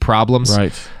fixing any problems.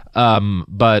 Right.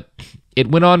 But it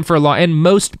went on for a long, and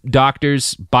most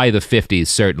doctors by the 50s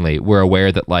certainly were aware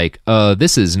that like,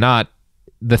 this is not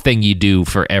the thing you do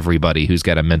for everybody who's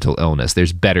got a mental illness.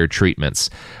 There's better treatments.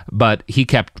 But he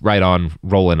kept right on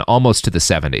rolling almost to the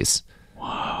 70s.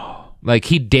 Wow. Like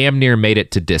he damn near made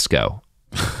it to disco.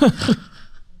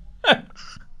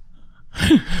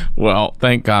 Well,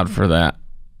 thank God for that.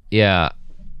 Yeah.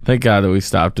 Thank God that we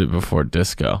stopped it before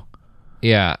disco.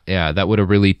 Yeah. That would have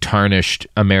really tarnished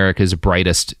America's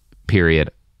brightest period.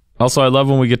 Also, I love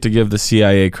when we get to give the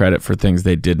CIA credit for things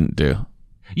they didn't do.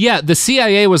 Yeah, the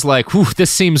CIA was like, whew, this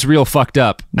seems real fucked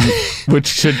up. Which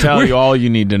should tell you all you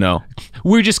need to know.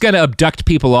 We're just going to abduct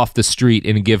people off the street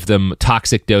and give them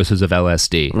toxic doses of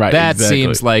LSD. Right, that exactly.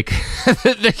 seems like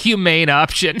the humane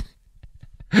option.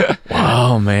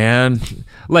 Wow, man.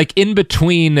 Like in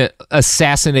between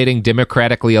assassinating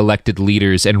democratically elected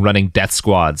leaders and running death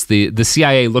squads, the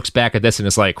CIA looks back at this and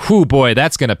is like, whew, boy,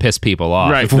 that's going to piss people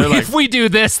off. Right, If we do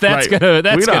this, that's right.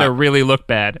 gonna really look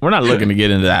bad. We're not looking to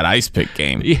get into that ice pick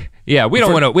game. Yeah, we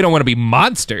don't want to be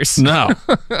monsters. No.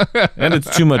 And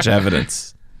it's too much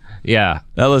evidence. Yeah.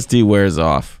 LSD wears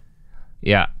off.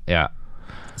 Yeah.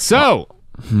 So,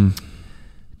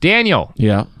 Daniel.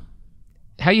 Yeah.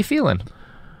 How you feeling?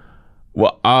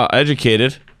 Well,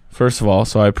 educated, first of all,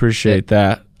 so I appreciate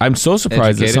that. I'm so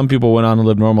surprised that some people went on to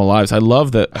live normal lives. I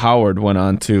love that Howard went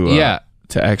on to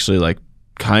actually like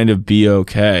kind of be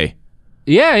okay.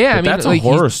 Yeah. But I mean, that's like, a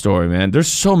horror story, man. There's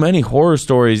so many horror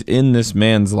stories in this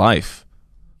man's life.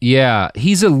 Yeah,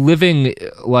 he's a living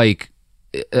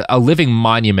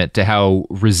monument to how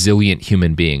resilient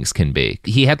human beings can be.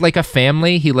 He had like a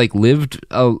family. He like lived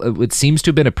it seems to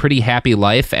have been a pretty happy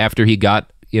life after he got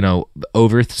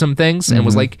over some things and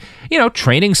was like,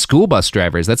 training school bus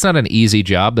drivers. That's not an easy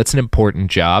job. That's an important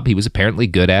job. He was apparently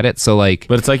good at it. So like,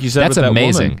 but it's like you said, that's with that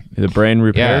amazing. Woman, the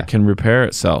brain can repair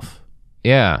itself.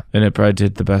 Yeah. And it probably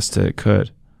did the best it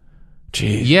could.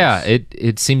 Jeez. Yeah.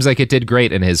 It seems like it did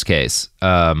great in his case.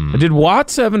 Did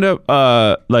Watts end up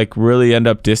really end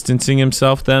up distancing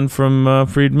himself then from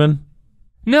Friedman?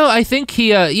 No, I think he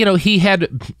had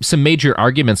some major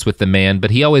arguments with the man,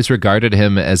 but he always regarded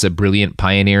him as a brilliant,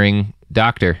 pioneering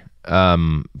doctor.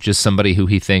 Just somebody who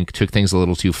he took things a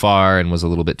little too far and was a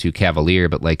little bit too cavalier,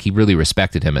 but like he really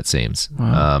respected him, it seems.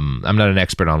 Wow. I'm not an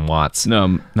expert on Watts. No,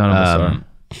 none of us are.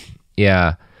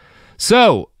 Yeah.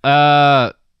 So,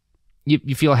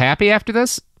 you feel happy after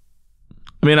this?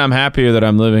 I mean, I'm happier that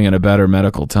I'm living in a better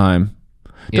medical time.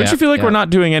 Don't you feel like we're not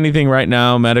doing anything right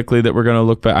now medically that we're going to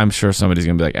look back? I'm sure somebody's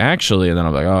going to be like, actually, and then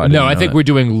I'm like, oh, I think we're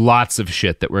doing lots of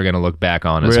shit that we're going to look back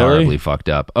on as horribly fucked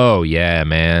up. Oh, yeah,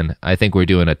 man. I think we're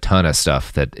doing a ton of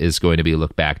stuff that is going to be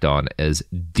looked back on as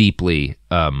deeply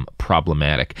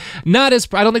problematic. I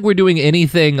don't think we're doing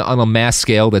anything on a mass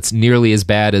scale that's nearly as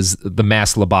bad as the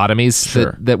mass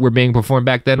lobotomies that were being performed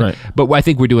back then. Right. But I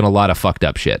think we're doing a lot of fucked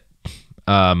up shit.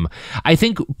 I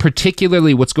think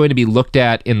particularly what's going to be looked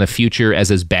at in the future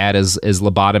as bad as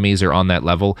lobotomies are on that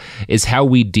level is how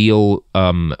we deal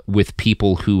with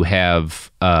people who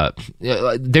have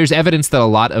there's evidence that a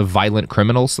lot of violent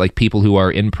criminals, like people who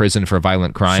are in prison for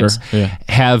violent crimes,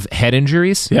 have head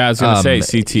injuries. Yeah, I was going to say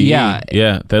CTE.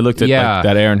 Yeah, they looked at like,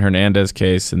 that Aaron Hernandez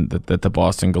case and that the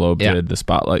Boston Globe did, the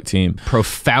Spotlight team.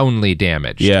 Profoundly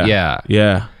damaged.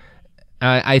 Yeah.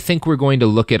 I think we're going to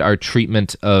look at our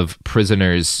treatment of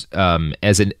prisoners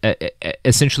as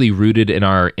essentially rooted in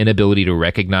our inability to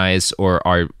recognize or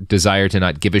our desire to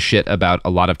not give a shit about a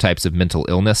lot of types of mental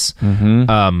illness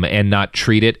and not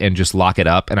treat it and just lock it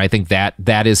up. And I think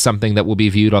that is something that will be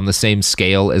viewed on the same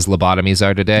scale as lobotomies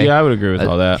are today. Yeah, I would agree with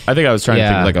all that. I think I was trying to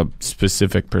think of like a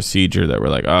specific procedure that we're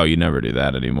like, oh, you never do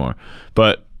that anymore.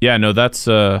 But yeah, no, that's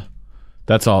all.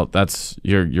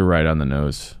 You're right on the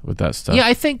nose with that stuff. Yeah,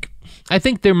 I think I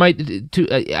think there might.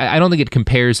 I don't think it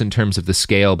compares in terms of the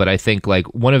scale, but I think like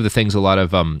one of the things a lot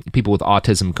of people with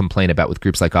autism complain about with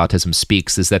groups like Autism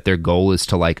Speaks is that their goal is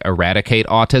to like eradicate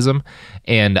autism,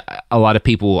 and a lot of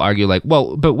people will argue like,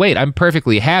 well, but wait, I'm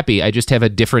perfectly happy. I just have a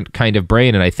different kind of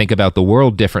brain, and I think about the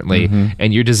world differently.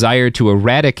 And your desire to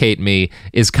eradicate me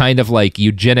is kind of like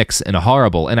eugenics and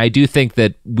horrible. And I do think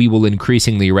that we will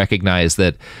increasingly recognize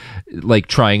that like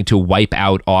trying to wipe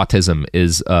out autism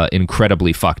is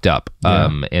incredibly fucked up,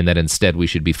 and that instead we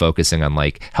should be focusing on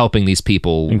like helping these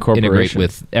people integrate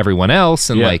with everyone else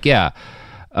and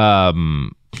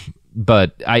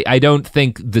but I don't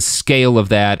think the scale of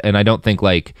that, and I don't think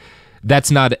like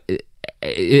that's not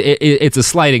it's a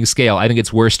sliding scale. I think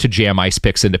it's worse to jam ice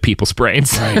picks into people's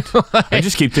brains. Right. I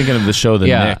just keep thinking of the show The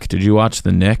Nick. Did you watch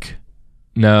The Nick?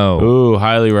 No. Ooh,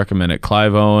 highly recommend it.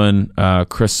 Clive Owen,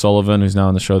 Chris Sullivan, who's now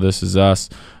on the show This Is Us.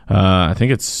 I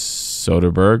think it's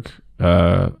Soderbergh.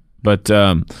 But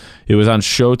it was on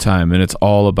Showtime, and it's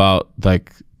all about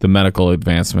like the medical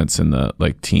advancements in the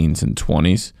like teens and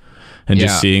 20s, and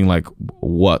just seeing like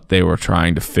what they were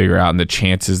trying to figure out and the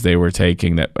chances they were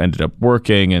taking that ended up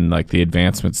working, and like the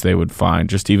advancements they would find,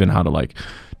 just even how to like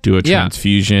do a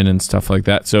transfusion and stuff like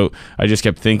that. So I just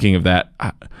kept thinking of that,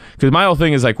 because my whole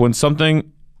thing is like when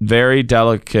something very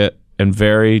delicate and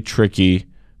very tricky,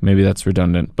 maybe that's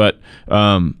redundant, but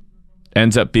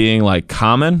ends up being like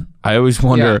common, I always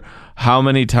wonder how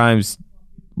many times,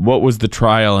 what was the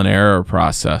trial and error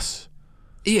process?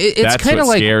 It's kind of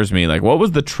like scares me. Like, what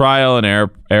was the trial and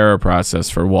error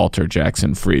process for Walter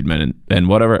Jackson Friedman and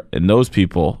whatever? And those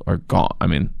people are gone. I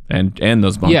mean, and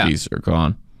those monkeys are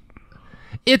gone.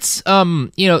 It's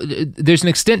there's an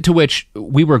extent to which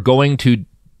we were going to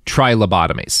try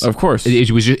lobotomies. Of course.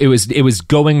 It was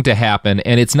going to happen,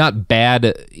 and it's not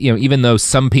bad, even though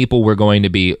some people were going to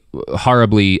be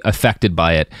horribly affected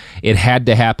by it. It had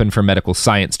to happen for medical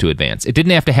science to advance. It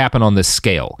didn't have to happen on this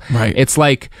scale. Right. It's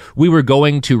like we were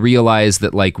going to realize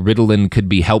that like Ritalin could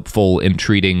be helpful in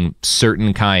treating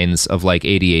certain kinds of like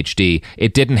ADHD.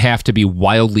 It didn't have to be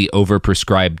wildly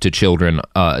overprescribed to children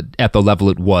at the level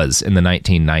it was in the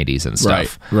 1990s and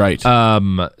stuff. Right.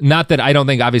 Not that I don't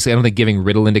think giving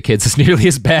Ritalin to kids is nearly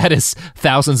as bad as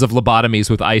thousands of lobotomies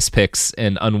with ice picks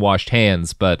and unwashed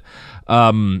hands, but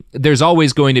there's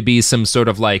always going to be some sort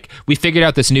of like, we figured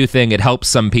out this new thing, it helps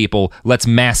some people, let's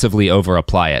massively over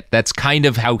apply it. That's kind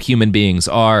of how human beings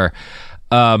are.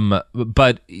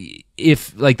 But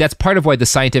if like that's part of why the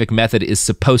scientific method is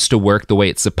supposed to work the way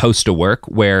it's supposed to work,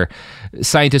 where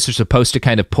scientists are supposed to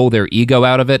kind of pull their ego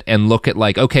out of it and look at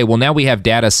like, okay, well now we have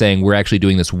data saying we're actually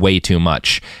doing this way too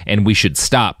much and we should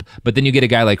stop. But then you get a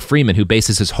guy like Freeman who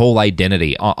bases his whole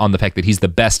identity on the fact that he's the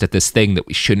best at this thing that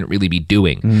we shouldn't really be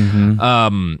doing.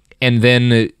 And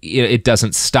then it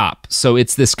doesn't stop. So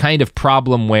it's this kind of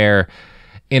problem where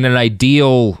in an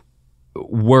ideal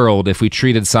world, if we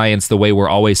treated science the way we're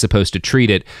always supposed to treat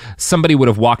it, somebody would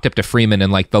have walked up to Freeman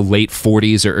in like the late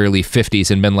 40s or early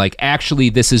 50s and been like, actually,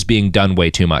 this is being done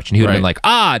way too much. And he would have been like,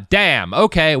 damn,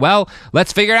 okay, well,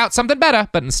 let's figure out something better.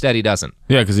 But instead he doesn't.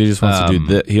 Yeah, because he just wants to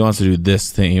do he wants to do this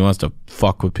thing. He wants to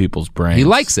fuck with people's brains. He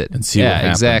likes it. And see what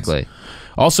happens. Exactly.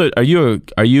 Also, are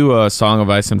you a Song of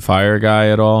Ice and Fire guy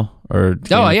at all? Or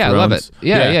I love it.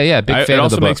 Yeah. Big fan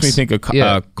of the books. It also makes me think of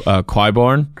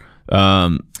Qyborn.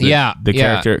 The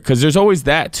character, because there's always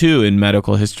that too in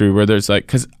medical history where there's like,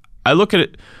 because I look at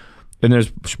it, and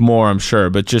there's more I'm sure,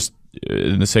 but just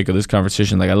in the sake of this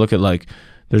conversation, like I look at like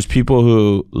there's people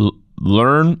who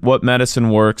learn what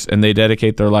medicine works and they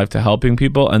dedicate their life to helping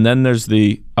people, and then there's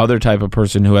the other type of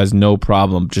person who has no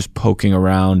problem just poking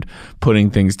around, putting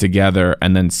things together,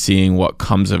 and then seeing what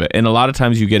comes of it. And a lot of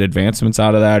times you get advancements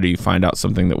out of that, or you find out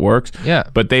something that works,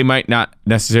 but they might not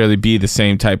necessarily be the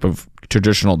same type of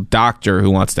traditional doctor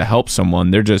who wants to help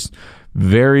someone. They're just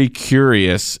very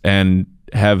curious and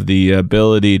have the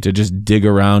ability to just dig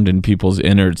around in people's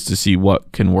innards to see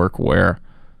what can work where.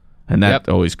 And that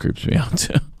always creeps me out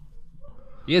too.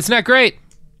 It's not great.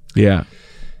 Yeah.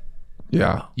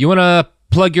 You want to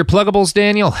plug your pluggables,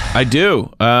 Daniel? I do.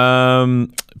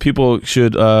 People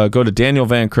should go to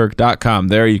danielvankirk.com.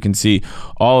 There you can see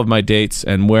all of my dates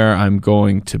and where I'm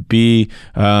going to be.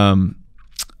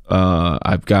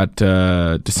 I've got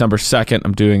December 2nd,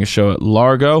 I'm doing a show at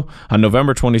Largo. On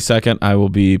November 22nd, I will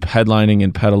be headlining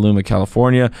in Petaluma,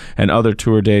 California, and other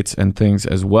tour dates and things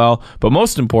as well. But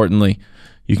most importantly,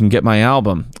 you can get my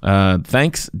album,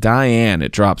 Thanks Diane.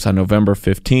 It drops on November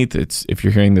 15th. If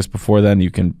you're hearing this before then,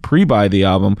 you can pre-buy the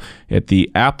album at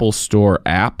the Apple Store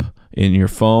app. in your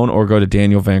phone, or go to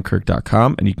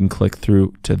danielvankirk.com and you can click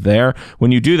through to there.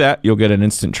 When you do that, you'll get an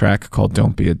instant track called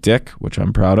Don't Be a Dick, which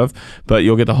I'm proud of, but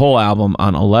you'll get the whole album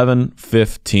on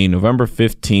November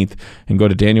 15th, and go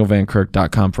to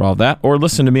danielvankirk.com for all that, or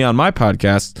listen to me on my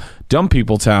podcast, Dumb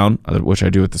People Town, which I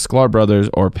do with the Sklar Brothers,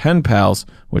 or Pen Pals,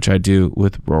 which I do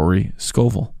with Rory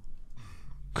Scovel.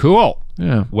 Cool.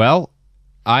 Yeah. Well,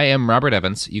 I am Robert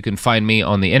Evans. You can find me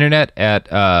on the internet at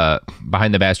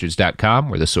behindthebastards.com,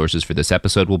 where the sources for this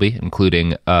episode will be,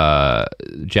 including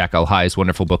Jack L. High's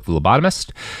wonderful book, The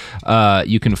Lobotomist.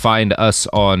 You can find us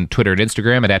on Twitter and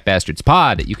Instagram at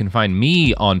 @BastardsPod. You can find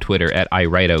me on Twitter at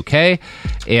IWriteOK.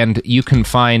 And you can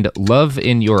find love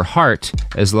in your heart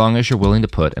as long as you're willing to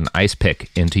put an ice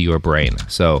pick into your brain.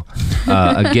 So,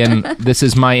 again, this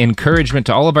is my encouragement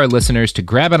to all of our listeners to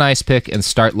grab an ice pick and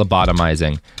start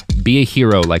lobotomizing. Be a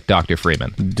hero like Dr.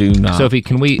 Freeman. Do not. Sophie,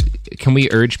 can we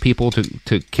urge people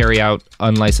to carry out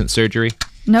unlicensed surgery?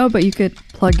 No, but you could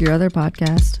plug your other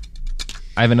podcast.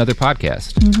 I have another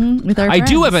podcast. With our friends. I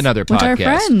do have another podcast. With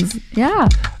our friends, yeah.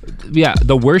 Yeah,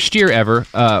 The Worst Year Ever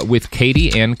with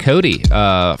Katie and Cody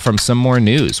from Some More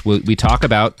News. We talk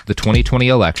about the 2020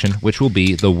 election, which will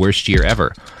be the worst year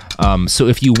ever. So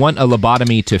if you want a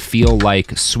lobotomy to feel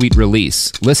like sweet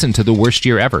release, listen to The Worst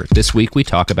Year Ever. This week we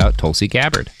talk about Tulsi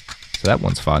Gabbard. So that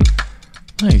one's fun.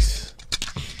 Nice.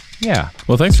 Yeah.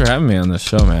 Well, thanks for having me on this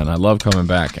show, man. I love coming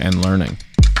back and learning.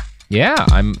 Yeah.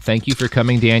 Thank you for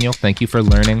coming, Daniel. Thank you for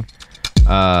learning.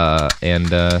 And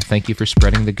thank you for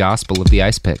spreading the gospel of the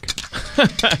ice pick.